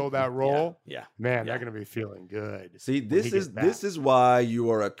to fill that Mhm. role. Yeah. Man, Yeah. they're going to be feeling good. See, when he gets back. this is why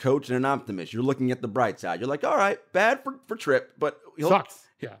you are a coach and an optimist. You're looking at the bright side. You're like, all right, bad for Trip, but Sucks.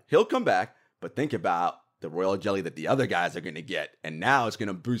 Yeah. he'll come back. But think about the royal jelly that the other guys are going to get, and now it's going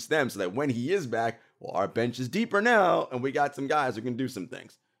to boost them so that when he is back, well, our bench is deeper now, and we got some guys who can do some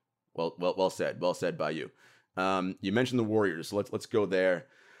things. Well said by you. You mentioned the Warriors, so let's go there.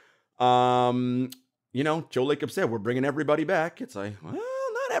 You know, Joe Lacob said we're bringing everybody back. It's like, well,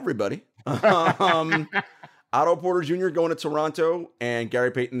 not everybody. Otto Porter Jr. going to Toronto and Gary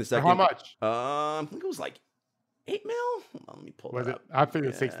Payton the For second. how much? I think it was like 8 mil. Hold on, let me pull Was that it? up. I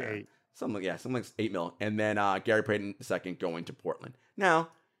figured 6 to 8. Something like 8 mil. And then Gary Payton the second going to Portland. Now,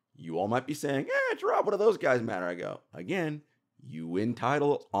 you all might be saying, Gerard, what do those guys matter? I go, again, you win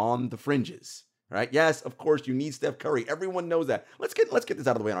title on the fringes. Right? Yes, of course, you need Steph Curry. Everyone knows that. Let's get this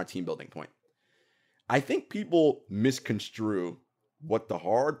out of the way on our team building point. I think people misconstrue what the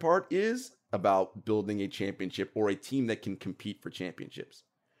hard part is about building a championship or a team that can compete for championships.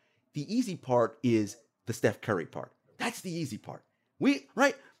 The easy part is the Steph Curry part. That's the easy part.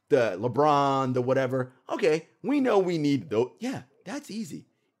 Right? The LeBron, the whatever. Okay, we know we need those. Yeah, that's easy.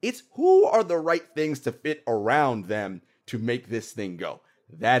 It's who are the right things to fit around them to make this thing go.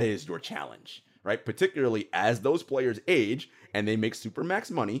 That is your challenge, right? Particularly as those players age and they make supermax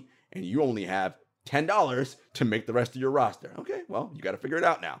money and you only have $10 to make the rest of your roster. Okay, well, you got to figure it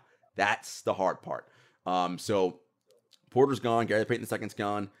out now. That's the hard part. So Porter's gone, Gary Payton II's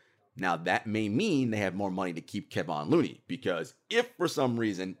gone. Now that may mean they have more money to keep Kevon Looney, because if for some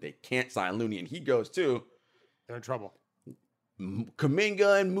reason they can't sign Looney and he goes too, They're in trouble.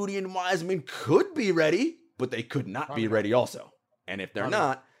 Kuminga and Moody and Wiseman could be ready, but they could not be ready also. And if they're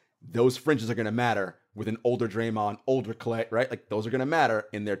not, those fringes are going to matter with an older Draymond, older Clay, right? Like those are going to matter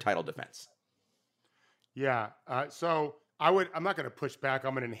in their title defense. Yeah. So I'm not going to push back.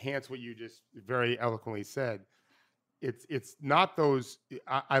 I'm going to enhance what you just very eloquently said. It's not those.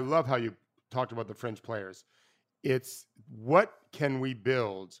 I love how you talked about the fringe players. It's what can we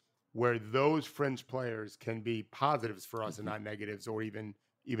build where those fringe players can be positives for us and not negatives, or even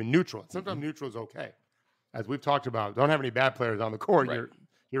neutral. Sometimes neutral is okay. As we've talked about, don't have any bad players on the court. Right.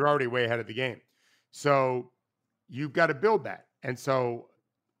 You're already way ahead of the game. So you've got to build that. And so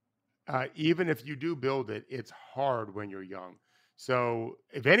even if you do build it, it's hard when you're young. So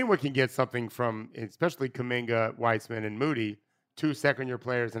if anyone can get something from, especially Kuminga, Wiseman, and Moody, 2 second-year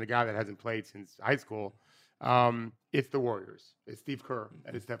players and a guy that hasn't played since high school, it's the Warriors. It's Steve Kerr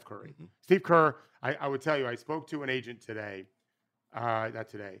and it's Steph Curry. Steve Kerr, I would tell you, I spoke to an agent today. Not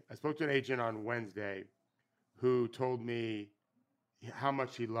today. I spoke to an agent on Wednesday who told me how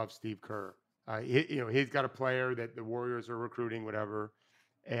much he loves Steve Kerr. He's got a player that the Warriors are recruiting, whatever.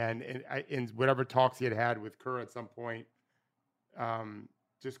 And in whatever talks he had with Kerr at some point,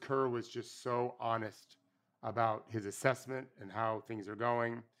 just Kerr was just so honest about his assessment and how things are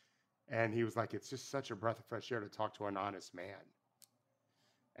going. And he was like, it's just such a breath of fresh air to talk to an honest man.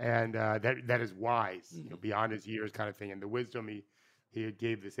 And that is wise, beyond his years kind of thing. And the wisdom he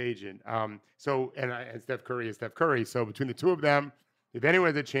gave this agent. And Steph Curry is Steph Curry. So between the two of them, if anyone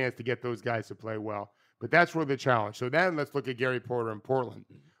has a chance to get those guys to play well, but that's really the challenge. So then let's look at Gary Porter in Portland.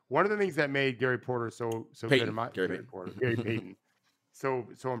 One of the things that made Gary Porter so good in Gary Payton, so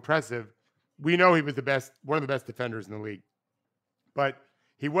impressive. We know he was one of the best defenders in the league, but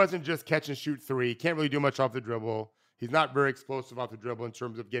he wasn't just catch and shoot three. He can't really do much off the dribble. He's not very explosive off the dribble in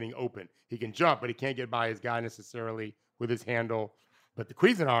terms of getting open. He can jump, but he can't get by his guy necessarily with his handle. But the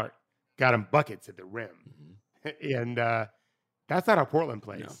Cuisinart got him buckets at the rim, and that's not how Portland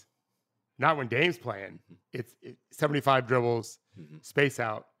plays. No. Not when Dame's playing. It's 75 dribbles, space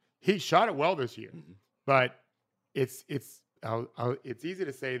out. he shot it well this year, Mhm. but it's easy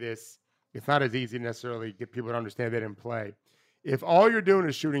to say this. It's not as easy to necessarily get people to understand that in play. If all you're doing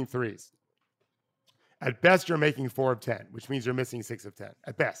is shooting threes, at best you're making 4 of 10, which means you're missing 6 of 10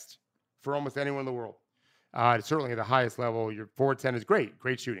 at best for almost anyone in the world. Certainly at the highest level, your 4 of 10 is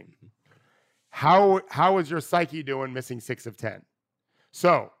great shooting. Mhm. How is your psyche doing missing 6 of 10?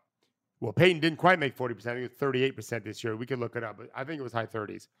 So, well, Peyton didn't quite make 40%. He was 38% this year. We could look it up, but I think it was high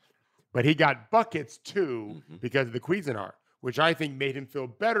 30s. But he got buckets too Mhm. because of the Cuisinart, which I think made him feel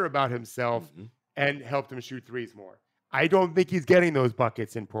better about himself Mhm. and helped him shoot threes more. I don't think he's getting those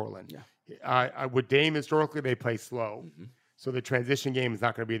buckets in Portland. Yeah. With Dame, historically, they play slow. Mhm. So the transition game is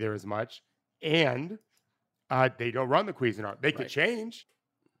not going to be there as much. And they don't run the Cuisinart. They could Right. change.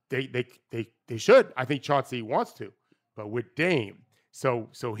 They should. I think Chauncey wants to. But with Dame, so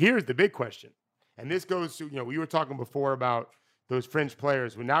here's the big question. And this goes to, we were talking before about those fringe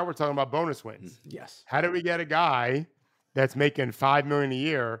players. Well, now we're talking about bonus wins. Yes. How do we get a guy that's making $5 million a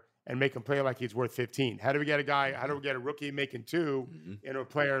year and make him play like he's worth 15? How do we get a rookie making 2 Mhm. and a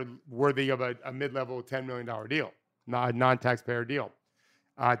player worthy of a mid-level $10 million deal, not a non-taxpayer deal?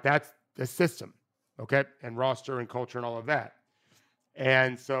 That's the system, okay? And roster and culture and all of that.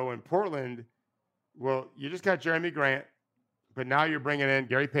 And so in Portland, well, you just got Jeremy Grant, but now you're bringing in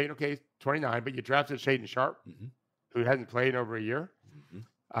Gary Payton, okay, 29, but you drafted Shaedon Sharpe, Mhm. who hasn't played in over a year.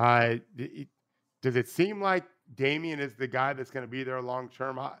 Mhm. Does it seem like Damian is the guy that's going to be there long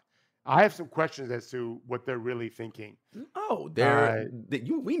term? I have some questions as to what they're really thinking. Oh,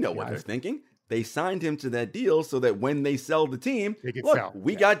 we know what yeah, they're thinking. They signed him to that deal so that when they sell the team, They could look, sell.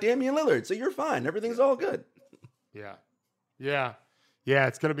 we Yeah. got Damian Lillard, so you're fine. Everything's all good. Yeah.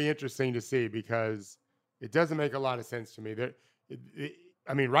 It's going to be interesting to see because it doesn't make a lot of sense to me.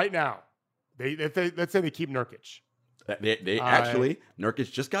 I mean, right now, let's say they keep Nurkic. They actually,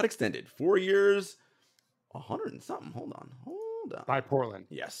 Nurkic just got extended 4 years, 100 and something. Hold on. By Portland.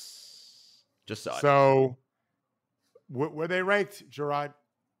 Yes, just saw it. So, were they ranked, Gerard?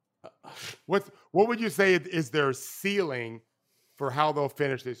 What would you say is their ceiling for how they'll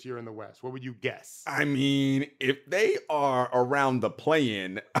finish this year in the West? What would you guess? I mean, if they are around the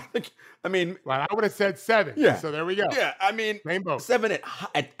play-in, Well, I would have said 7. Yeah. So there we go. Yeah, I mean, Rainbow. 7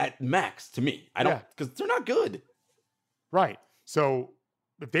 at max to me. I don't, because they're not good. Right. So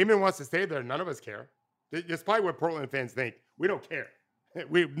if Damian wants to stay there, none of us care. It's probably what Portland fans think. We don't care.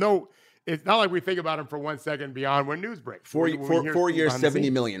 It's not like we think about him for 1 second beyond when news breaks. 4 When we hear 4 things years, behind the 70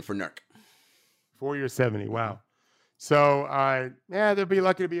 scenes. million for Nurk. 4 years, 70. Wow. So, they'll be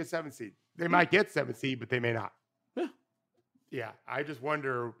lucky to be a 7 seed. They might get 7 seed, but they may not. Yeah. I just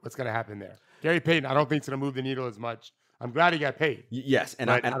wonder what's going to happen there. Gary Payton, I don't think it's going to move the needle as much. I'm glad he got paid. Yes, I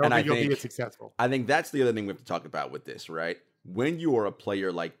don't think he'll be as successful. I think that's the other thing we have to talk about with this, right? When you are a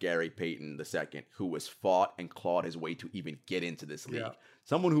player like Gary Payton II, who has fought and clawed his way to even get into this league,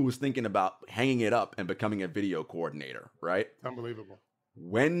 someone who was thinking about hanging it up and becoming a video coordinator, right? Unbelievable.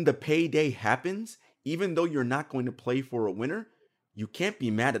 When the payday happens, even though you're not going to play for a winner, you can't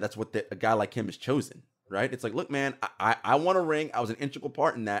be mad that that's what a guy like him has chosen, right? It's like, look, man, I want a ring. I was an integral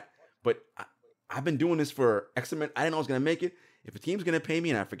part in that, but I've been doing this for X amount. I didn't know I was going to make it. If a team's going to pay me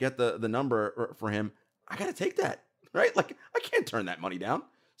and I forget the number for him, I got to take that, right? Like, I can't turn that money down.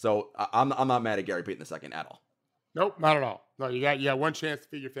 So I'm not mad at Gary Payton II at all. Nope, not at all. No, you got one chance to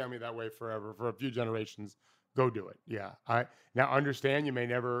feed your family that way forever for a few generations. Go do it. Yeah. Now understand you may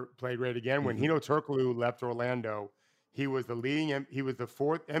never play great again. When Hino Turkoglu left Orlando, he was the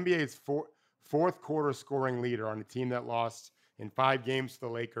NBA's fourth quarter scoring leader on a team that lost in 5 games to the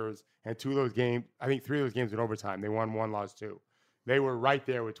Lakers, and 2 of those games, I think 3 of those games in overtime. They won 1, lost 2. They were right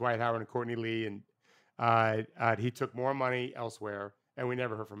there with Dwight Howard and Courtney Lee, and he took more money elsewhere, and we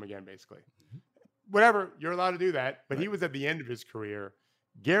never heard from him again, basically. Whatever, you're allowed to do that, but he was at the end of his career.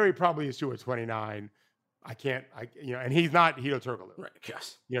 Gary probably is too at 29. And he's not Hito Turkoglu. Right,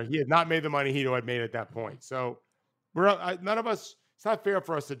 yes. He had not made the money Hito had made at that point. So none of us, it's not fair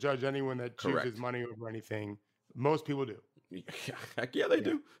for us to judge anyone that chooses money over anything. Most people do. Heck yeah, they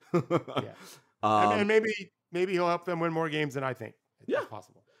do. And maybe he'll help them win more games than I think. It's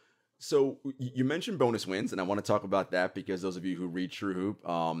possible. So you mentioned bonus wins, and I want to talk about that because those of you who read True Hoop,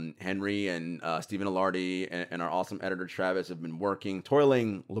 Henry and Stephen Alardi and our awesome editor Travis have been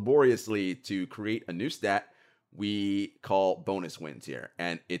toiling laboriously to create a new stat we call bonus wins here.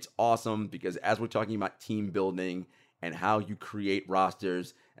 And it's awesome because as we're talking about team building and how you create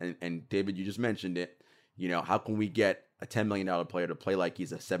rosters, and David, you just mentioned it, how can we get a $10 million player to play like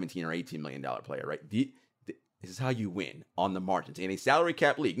he's a $17 or $18 million player, right? This is how you win on the margins in a salary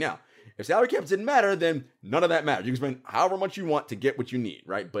cap league. Now, If salary caps didn't matter, then none of that matters. You can spend however much you want to get what you need,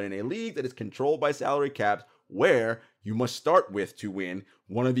 right? But in a league that is controlled by salary caps, where you must start with to win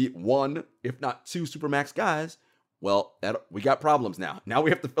one of the one, if not two Supermax guys, well, we got problems now. Now we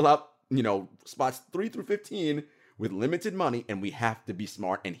have to fill out, spots 3 through 15 with limited money, and we have to be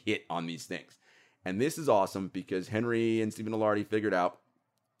smart and hit on these things. And this is awesome because Henry and Stephen Alardi figured out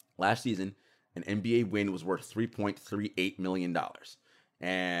last season an NBA win was worth $3.38 million.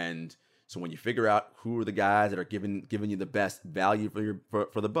 And so when you figure out who are the guys that are giving you the best value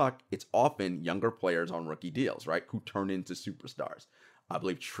for the buck, it's often younger players on rookie deals, right? Who turn into superstars. I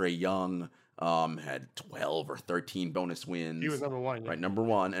believe Trae Young had 12 or 13 bonus wins. He was number one. Yeah. Right, number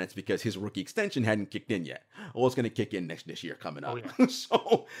one. And it's because his rookie extension hadn't kicked in yet. Well, it's going to kick in this year coming up. Oh, yeah.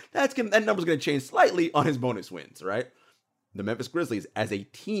 So that number's going to change slightly on his bonus wins, right? The Memphis Grizzlies, as a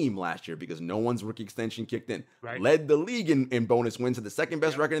team last year, because no one's rookie extension kicked in, led the league in bonus wins to the second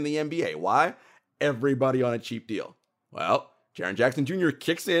best record in the NBA. Why? Everybody on a cheap deal. Well, Jaren Jackson Jr.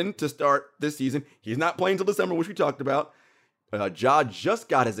 kicks in to start this season. He's not playing until December, which we talked about. Ja just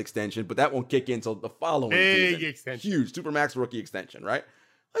got his extension, but that won't kick in until the following season. Big extension. Huge Supermax rookie extension, right?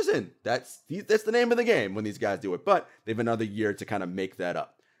 Listen, that's the name of the game when these guys do it. But they have another year to kind of make that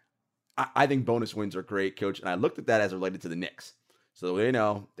up. I think bonus wins are great, Coach, and I looked at that as related to the Knicks. So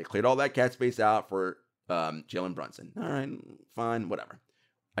they cleared all that cap space out for Jalen Brunson. All right, fine, whatever.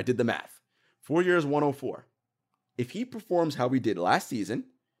 I did the math. 4 years, 104. If he performs how we did last season,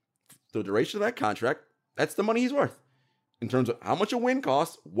 the duration of that contract, that's the money he's worth. In terms of how much a win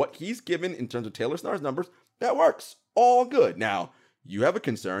costs, what he's given in terms of Taylor Snyder's numbers, that works. All good. Now, you have a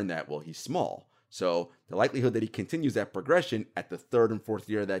concern that, well, he's small. So the likelihood that he continues that progression at the third and fourth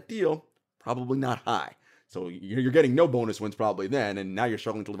year of that deal, probably not high. So you're getting no bonus wins probably then, and now you're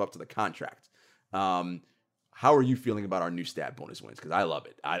struggling to live up to the contract. How are you feeling about our new stat bonus wins? Because I love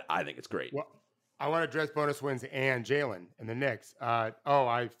it. I think it's great. Well, I want to address bonus wins and Jalen and the Knicks.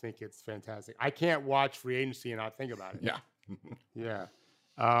 I think it's fantastic. I can't watch free agency and not think about it. Yeah. Yeah.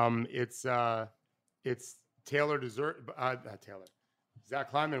 It's Taylor not Taylor.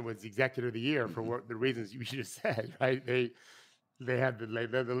 Zach Kleiman was the executive of the year for the reasons you just said, right? They led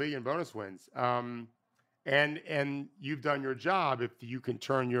the league in bonus wins. And you've done your job if you can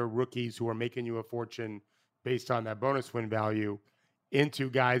turn your rookies who are making you a fortune based on that bonus win value into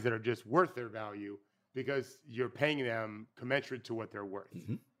guys that are just worth their value because you're paying them commensurate to what they're worth.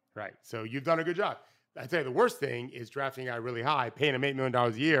 Mm-hmm. Right. So you've done a good job. I tell you, the worst thing is drafting a guy really high, paying him $8 million a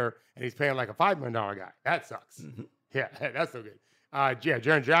year, and he's paying like a $5 million guy. That sucks. Mm-hmm. Yeah, that's no good.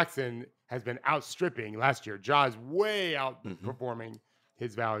 Jaren Jackson has been outstripping last year. Ja's way outperforming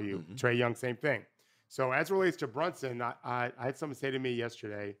his value. Mm-hmm. Trae Young, same thing. So as it relates to Brunson, I had someone say to me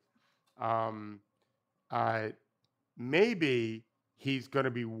yesterday, maybe he's going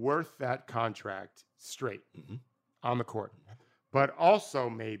to be worth that contract straight on the court. But also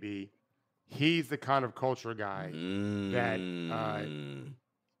maybe he's the kind of culture guy that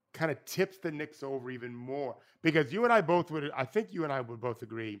kind of tips the Knicks over even more. Because I think you and I would both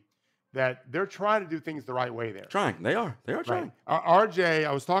agree that they're trying to do things the right way there. They are trying. RJ,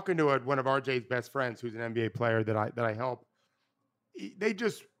 I was talking to one of RJ's best friends who's an NBA player that I help. They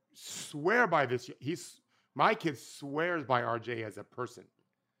just swear by this. My kid swears by RJ as a person.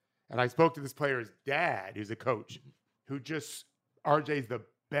 And I spoke to this player's dad, who's a coach, who RJ's the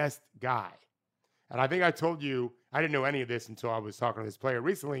best guy. And I think I told you, I didn't know any of this until I was talking to this player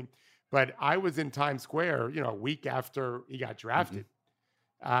recently, but I was in Times Square, a week after he got drafted.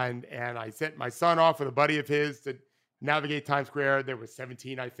 And I sent my son off with a buddy of his to navigate Times Square. There were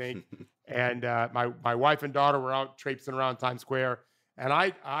 17, I think. And my wife and daughter were out traipsing around Times Square. And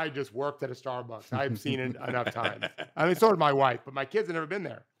I just worked at a Starbucks. I've seen it enough times. I mean, so did my wife, but my kids have never been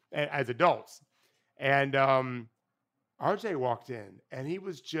there as adults. And RJ walked in, and he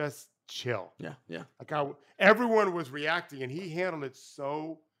was just chill. Yeah. Like everyone was reacting, and he handled it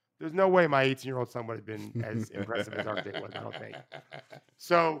so. There's no way my 18-year-old son would have been as impressive as RJ was, I don't think.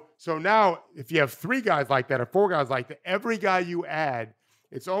 So now, if you have 3 guys like that or 4 guys like that, every guy you add,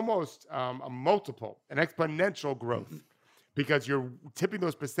 it's almost a multiple, an exponential growth, because you're tipping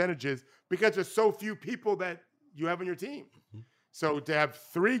those percentages because there's so few people that you have on your team. So to have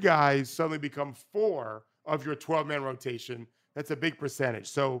 3 guys suddenly become 4 of your 12-man rotation, that's a big percentage.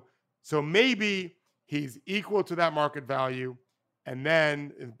 So maybe he's equal to that market value. And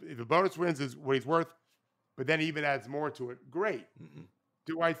then if the bonus wins is what he's worth, but then even adds more to it, great.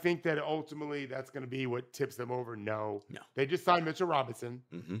 Do I think that ultimately that's going to be what tips them over? No. They just signed Mitchell Robinson.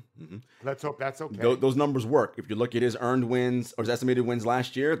 Let's hope that's okay. Those numbers work. If you look at his earned wins or his estimated wins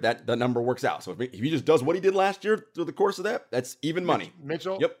last year, that number works out. So if he just does what he did last year through the course of that, that's even money.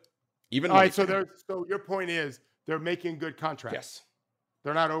 Mitchell? Yep. Even All when right, so your point is they're making good contracts. yes,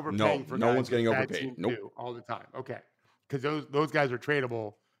 They're not overpaying for guys one's getting that bad overpaid. teams Nope. do all the time. Okay, because those guys are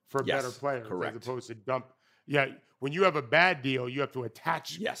tradable for better Yes, players as correct. opposed to dump. Yeah, when you have a bad deal, you have to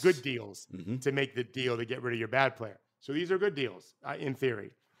attach Yes. good deals Mhm. to make the deal to get rid of your bad player. So these are good deals in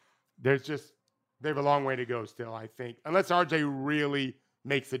theory. They have a long way to go still, I think, unless RJ really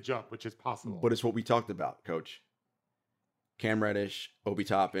makes the jump, which is possible. But it's what we talked about, Coach. Cam Reddish, Obi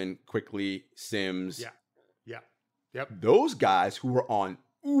Toppin, Quickly, Sims. Yeah. Yep. Those guys who were on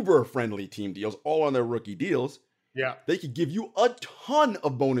uber-friendly team deals, all on their rookie deals, Yeah. they could give you a ton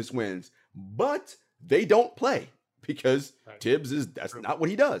of bonus wins, but they don't play because Tibbs that's not what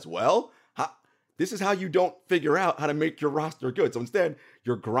he does. Well, this is how you don't figure out how to make your roster good. So instead,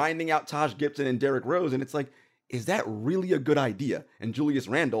 you're grinding out Taj Gibson and Derrick Rose, and it's like, is that really a good idea? And Julius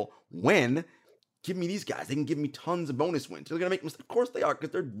Randle, give me these guys. They can give me tons of bonus wins. They're going to make mistakes. Of course they are, because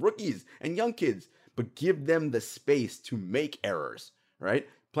they're rookies and young kids. But give them the space to make errors, right?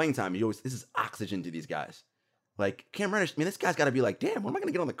 Playing time, this is oxygen to these guys. Like Cam Reddish, this guy's got to be like, damn, when am I going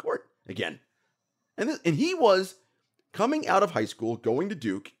to get on the court again? And he was coming out of high school, going to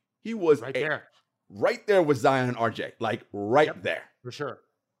Duke. He was right there with Zion and RJ, like there. For sure.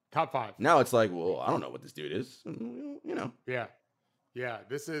 Top 5. Now it's like, well, I don't know what this dude is, Yeah.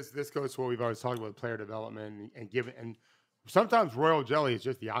 This goes to what we've always talked about, player development and sometimes Royal Jelly is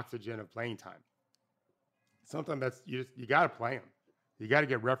just the oxygen of playing time. Sometimes you got to play them. You got to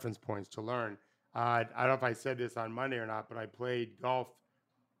get reference points to learn. I don't know if I said this on Monday or not, but I played golf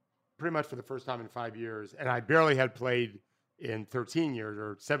pretty much for the first time in 5 years, and I barely had played in 13 years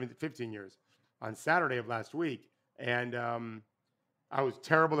or 15 years on Saturday of last week. And I was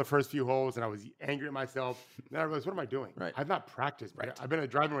terrible the first few holes, and I was angry at myself. And then I realized, what am I doing? Right. I've not practiced. Right. I've been at a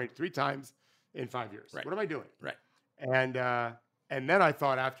driving range 3 times in 5 years. Right. What am I doing? Right. And then I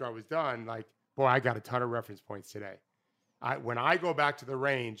thought after I was done, like, boy, I got a ton of reference points today. When I go back to the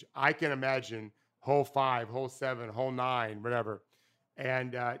range, I can imagine hole 5, hole 7, hole 9, whatever.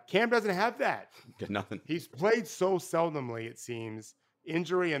 And Cam doesn't have that. Get nothing. He's played so seldomly, it seems,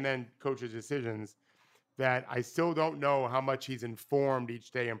 injury and then coach's decisions, that I still don't know how much he's informed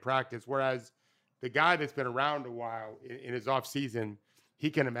each day in practice. Whereas the guy that's been around a while in his off season, he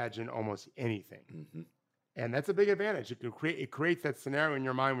can imagine almost anything. Mm-hmm. And that's a big advantage. It creates that scenario in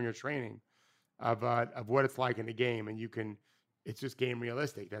your mind when you're training of what it's like in the game. And it's just game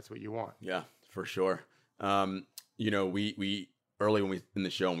realistic. That's what you want. Yeah, for sure. We early in the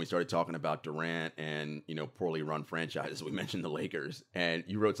show, when we started talking about Durant and, poorly run franchises, we mentioned the Lakers, and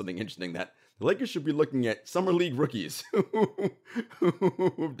you wrote something interesting that the Lakers should be looking at summer league rookies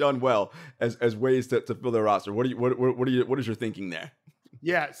who've done well as ways to fill their roster. What is your thinking there?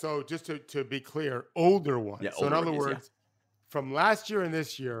 Yeah. So just to be clear, older ones. Yeah, so in other rookies, words, from last year and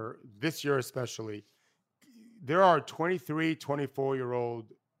this year especially, there are 23,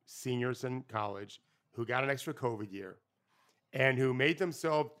 24-year-old seniors in college who got an extra COVID year and who made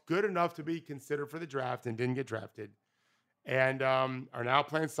themselves good enough to be considered for the draft and didn't get drafted, and are now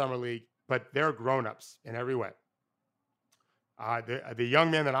playing summer league, but they're grown-ups in every way. The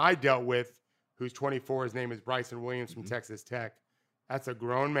young man that I dealt with, who's 24, his name is Bryson Williams from Texas Tech. That's a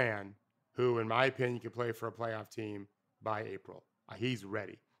grown man who, in my opinion, can play for a playoff team by April. He's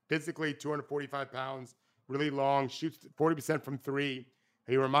ready. Physically, 245 pounds, really long, shoots 40% from 3.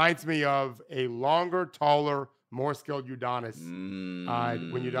 He reminds me of a longer, taller, more skilled Udonis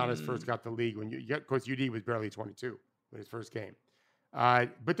when Udonis first got the league. Of course, UD was barely 22 when his first came.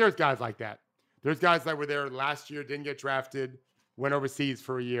 But there's guys like that. There's guys that were there last year, didn't get drafted, went overseas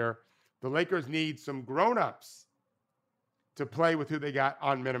for a year. The Lakers need some grown-ups to play with who they got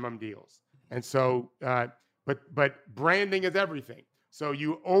on minimum deals. And so, but branding is everything. So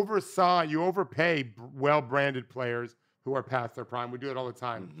you overpay well-branded players who are past their prime. We do it all the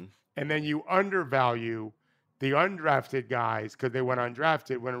time. Mm-hmm. And then you undervalue the undrafted guys because they went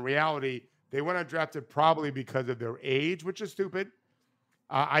undrafted, when in reality, they went undrafted probably because of their age, which is stupid.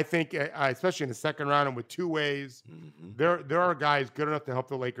 I think, especially in the second round and with 2 ways, there are guys good enough to help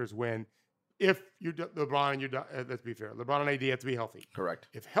the Lakers win. If LeBron and let's be fair, LeBron and AD have to be healthy. Correct.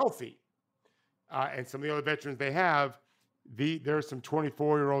 If healthy, and some of the other veterans they have, there are some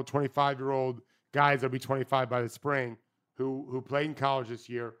 24-year-old, 25-year-old guys that'll be 25 by the spring who played in college this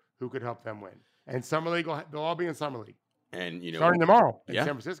year who could help them win. And summer league, they'll all be in summer league. And starting tomorrow in San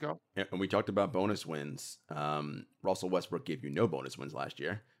Francisco. And we talked about bonus wins. Russell Westbrook gave you no bonus wins last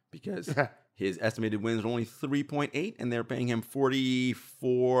year because his estimated wins were only 3.8, and they're paying him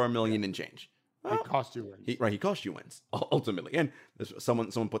 $44 million and change. Well, he cost you wins. He cost you wins ultimately. And someone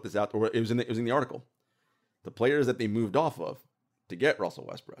put this out, or it was in the article. The players that they moved off of to get Russell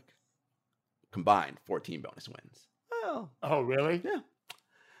Westbrook combined 14 bonus wins. Well, Oh, really? yeah.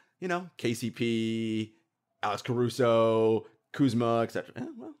 You know, KCP, Alex Caruso, Kuzma, etc.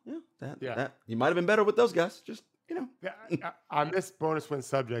 That you might have been better with those guys. Just, you know. Yeah, on this bonus win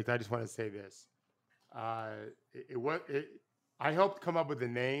subject, I just want to say this. I helped come up with the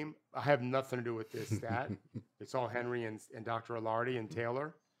name. I have nothing to do with this stat. It's all Henry and Dr. Alardi and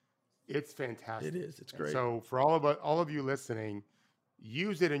Taylor. It's fantastic. It is. It's great. So for all of you listening,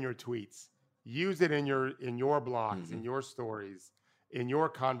 use it in your tweets. Use it in your blogs, in your stories, in your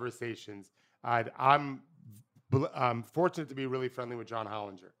conversations. I'm fortunate to be really friendly with John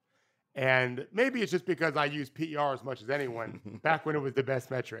Hollinger. And maybe it's just because I use PER as much as anyone back when it was the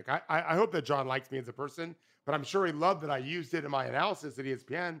best metric. I hope that John likes me as a person, but I'm sure he loved that I used it in my analysis at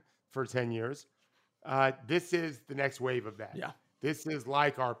ESPN for 10 years. This is the next wave of that. Yeah. This is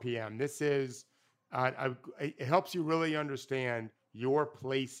like RPM. This is, it helps you really understand your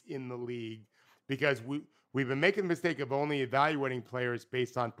place in the league, because we've been making the mistake of only evaluating players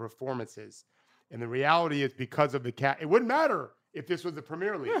based on performances. And the reality is, because of the cap, it wouldn't matter if this was the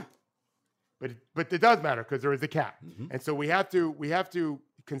Premier League. Yeah. But it does matter because there is a cap. And so we have to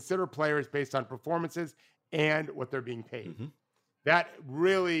consider players based on performances and what they're being paid. That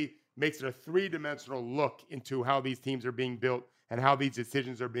really makes it a three-dimensional look into how these teams are being built and how these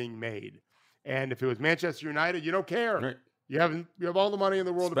decisions are being made. And if it was Manchester United, you don't care. Right. You have all the money in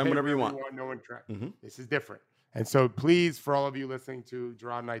the world Spend to pay whatever you want. No one track. This is different. And so please, for all of you listening to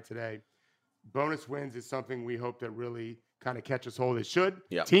Gerard and I today, bonus wins is something we hope that really kind of catches hold. It should.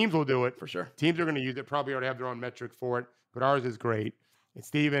 Yep. Teams will do it. For sure. Teams are going to use it. Probably already have their own metric for it, but ours is great. And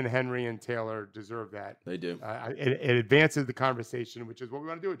Steven, Henry, and Taylor deserve that. They do. It advances the conversation, which is what we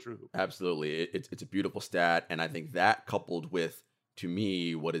want to do at True Hoop. Absolutely. It's a beautiful stat. And I think that, coupled with, to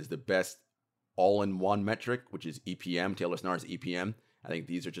me, what is the best all-in-one metric, which is EPM, Taylor Snar's EPM, I think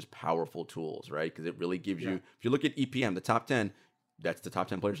these are just powerful tools, right? Because it really gives you, if you look at EPM, the top 10, that's the top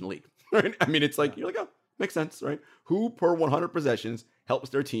 10 players in the league, right? I mean, it's like, you're like, oh, makes sense, right? Who per 100 possessions helps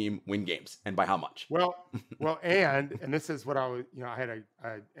their team win games, and by how much? Well, and this is what I had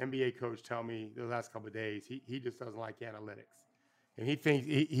a NBA coach tell me the last couple of days. He just doesn't like analytics, and he thinks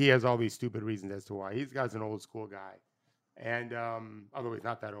he has all these stupid reasons as to why. He's guy's an old school guy, and although he's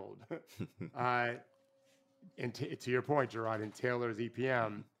not that old. And to your point, Gerard, in Taylor's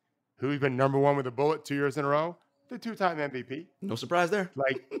EPM, who's been number one with a bullet 2 years in a row, the two-time MVP. No surprise there.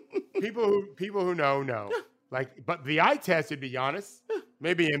 Like people who know. Yeah. Like, but the eye test would be Giannis,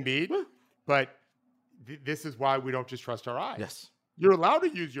 maybe Embiid, but this is why we don't just trust our eyes. Yes. You're allowed to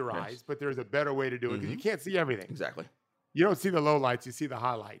use your eyes, but there's a better way to do it, because you can't see everything. Exactly. You don't see the lowlights, you see the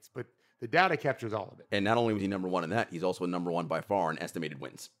highlights, but the data captures all of it. And not only was he number one in that, he's also number one by far in estimated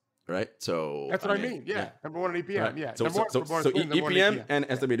wins. Right, so that's what I mean. Yeah, number one in EPM. Right. Yeah, so EPM and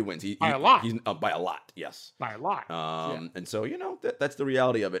estimated wins. By a lot. He's by a lot. Yes, by a lot. And so that's the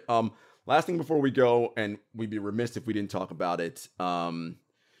reality of it. Last thing before we go, and we'd be remiss if we didn't talk about it. Talking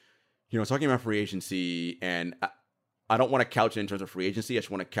about free agency, and I don't want to couch it in terms of free agency. I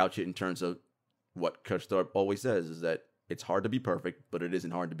just want to couch it in terms of what Coach Thorpe always says, is that it's hard to be perfect, but it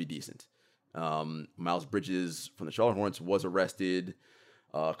isn't hard to be decent. Miles Bridges from the Charlotte Hornets was arrested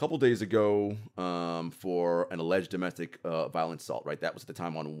a couple days ago for an alleged domestic violence assault, right? That was at the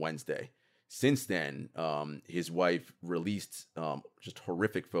time on Wednesday. Since then, his wife released just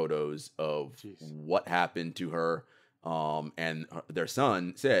horrific photos of what happened to her. And their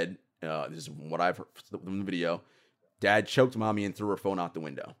son said, this is what I've heard from the video, Dad choked mommy and threw her phone out the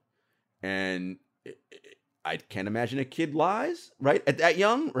window. And I can't imagine a kid lies, right? At that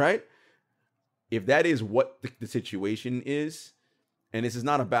young, right? If that is what the situation is, and this is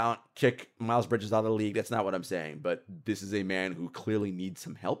not about kick Miles Bridges out of the league. That's not what I'm saying. But this is a man who clearly needs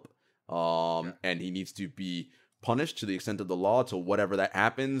some help. And he needs to be punished to the extent of the law, to whatever that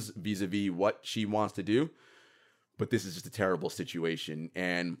happens vis-a-vis what she wants to do. But this is just a terrible situation.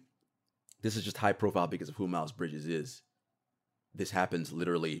 And this is just high profile because of who Miles Bridges is. This happens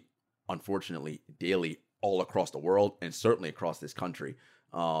literally, unfortunately, daily all across the world, and certainly across this country.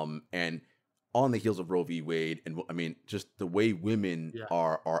 And on the heels of Roe v. Wade, and I mean, just the way women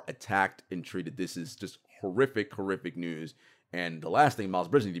are attacked and treated, this is just horrific news. And the last thing Miles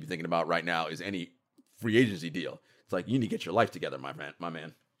Bridges needs to be thinking about right now is any free agency deal. It's like, you need to get your life together, my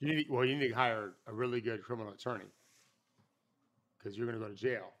man. You need to hire a really good criminal attorney, because you're going to go to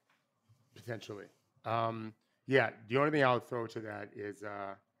jail potentially. The only thing I would throw to that is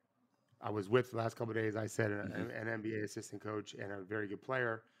I was with the last couple of days. I said an NBA assistant coach and a very good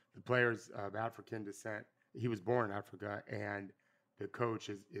player. The player's of African descent. He was born in Africa, and the coach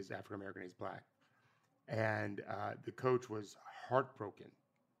is African American. He's black. And the coach was heartbroken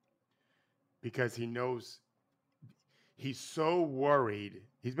because he knows he's so worried.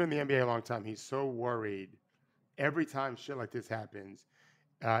 He's been in the NBA a long time. He's so worried every time shit like this happens.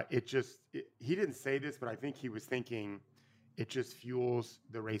 He didn't say this, but I think he was thinking it just fuels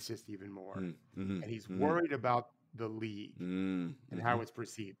the racist even more. And he's worried about the league and how it's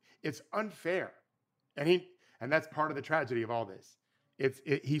perceived. It's unfair. And that's part of the tragedy of all this.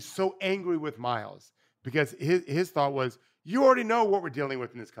 He's so angry with Miles because his thought was, you already know what we're dealing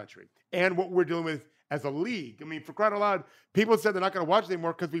with in this country and what we're dealing with as a league. I mean, for crying out loud, people said they're not going to watch it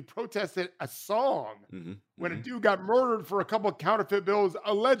anymore because we protested a song when a dude got murdered for a couple of counterfeit bills,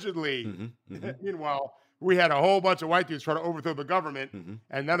 allegedly. Meanwhile, we had a whole bunch of white dudes try to overthrow the government,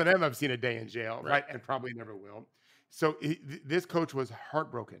 and none of them have seen a day in jail, right? And probably never will. So this coach was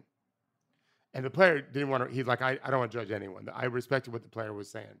heartbroken. And the player didn't want to, he's like, I don't want to judge anyone. I respected what the player was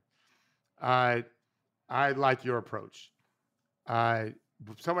saying. I like your approach.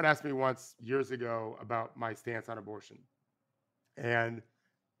 Someone asked me once years ago about my stance on abortion. And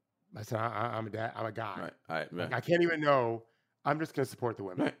I said, I'm a dad. I'm a guy. Right. Like, I can't even know. I'm just going to support the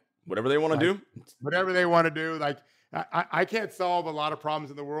women. Right. Whatever they want to do. Whatever they want to do. Like, I can't solve a lot of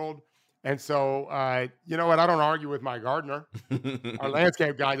problems in the world. And so, you know what? I don't argue with my gardener. Our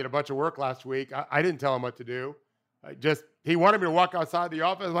landscape guy did a bunch of work last week. I didn't tell him what to do. He wanted me to walk outside the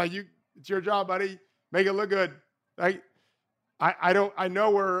office. Like, it's your job, buddy. Make it look good. Like, I know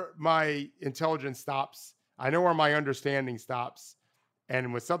where my intelligence stops. I know where my understanding stops.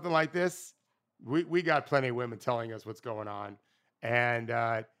 And with something like this, we got plenty of women telling us what's going on. And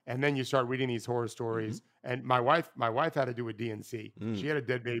then you start reading these horror stories. And my wife had to do a DNC. She had a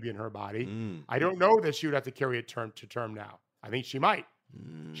dead baby in her body. I don't know that she would have to carry it term to term now. I think she might.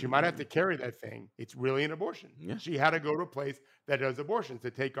 She might have to carry that thing. It's really an abortion. Yeah. She had to go to a place that does abortions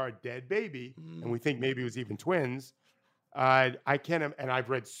to take our dead baby. And we think maybe it was even twins. I can't, and I've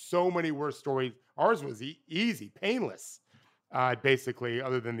read so many worse stories. Ours was easy, painless, basically,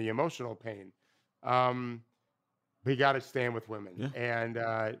 other than the emotional pain. We got to stand with women. Yeah. And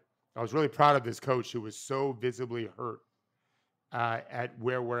I was really proud of this coach who was so visibly hurt at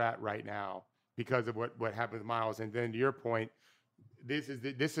where we're at right now because of what happened with Miles. And then to your point, this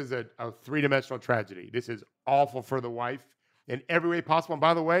is a three-dimensional tragedy. This is awful for the wife in every way possible. And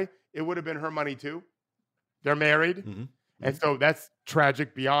by the way, it would have been her money too. They're married. And so that's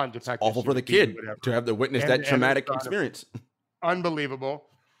tragic beyond the fact awful for the kid to have to witness that traumatic experience. Unbelievable.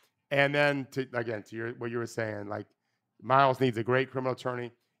 And then to what you were saying, like, Miles needs a great criminal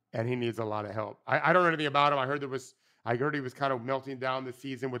attorney and he needs a lot of help. I don't know anything about him. I heard he was kind of melting down this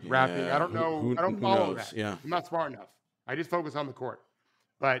season with rapping. I don't know. I don't follow that. Yeah. I'm not smart enough. I just focus on the court.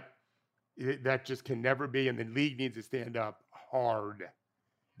 But that just can never be. And the league needs to stand up hard.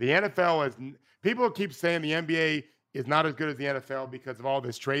 The NFL is, people keep saying the NBA is not as good as the NFL because of all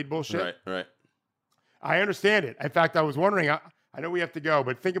this trade bullshit. Right. I understand it. In fact, I was wondering, I know we have to go,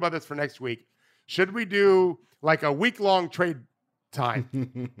 but think about this for next week. Should we do like a week-long trade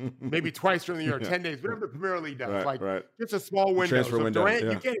time? Maybe twice during the year, 10 days, whatever the Premier League does. Just a small window. Transfer window. Durant,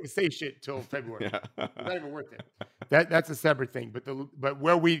 you can't even say shit till February. It's not even worth it. That's a separate thing. But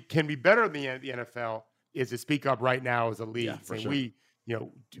where we can be better than the NFL is to speak up right now as a league. Yeah, for and sure.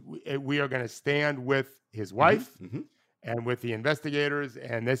 we are going to stand with his wife and with the investigators,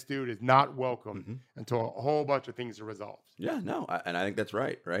 and this dude is not welcome until a whole bunch of things are resolved. Yeah, no, and I think that's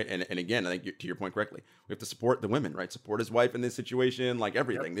right? And again, I think to your point correctly, we have to support the women, right? Support his wife in this situation, like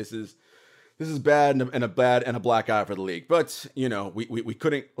everything. Yep. This is bad and a black eye for the league, but we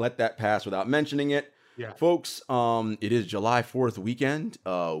couldn't let that pass without mentioning it. Yeah, folks, it is July 4th weekend.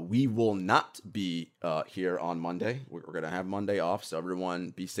 We will not be here on Monday. We're going to have Monday off. So everyone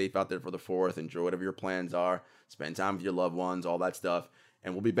be safe out there for the 4th. Enjoy whatever your plans are. Spend time with your loved ones, all that stuff.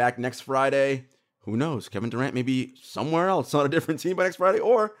 And we'll be back next Friday. Who knows? Kevin Durant may be somewhere else on a different team by next Friday,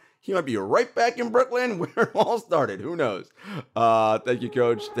 or he might be right back in Brooklyn where it all started. Who knows? Thank you,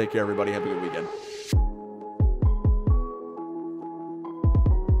 Coach. Take care, everybody. Have a good weekend.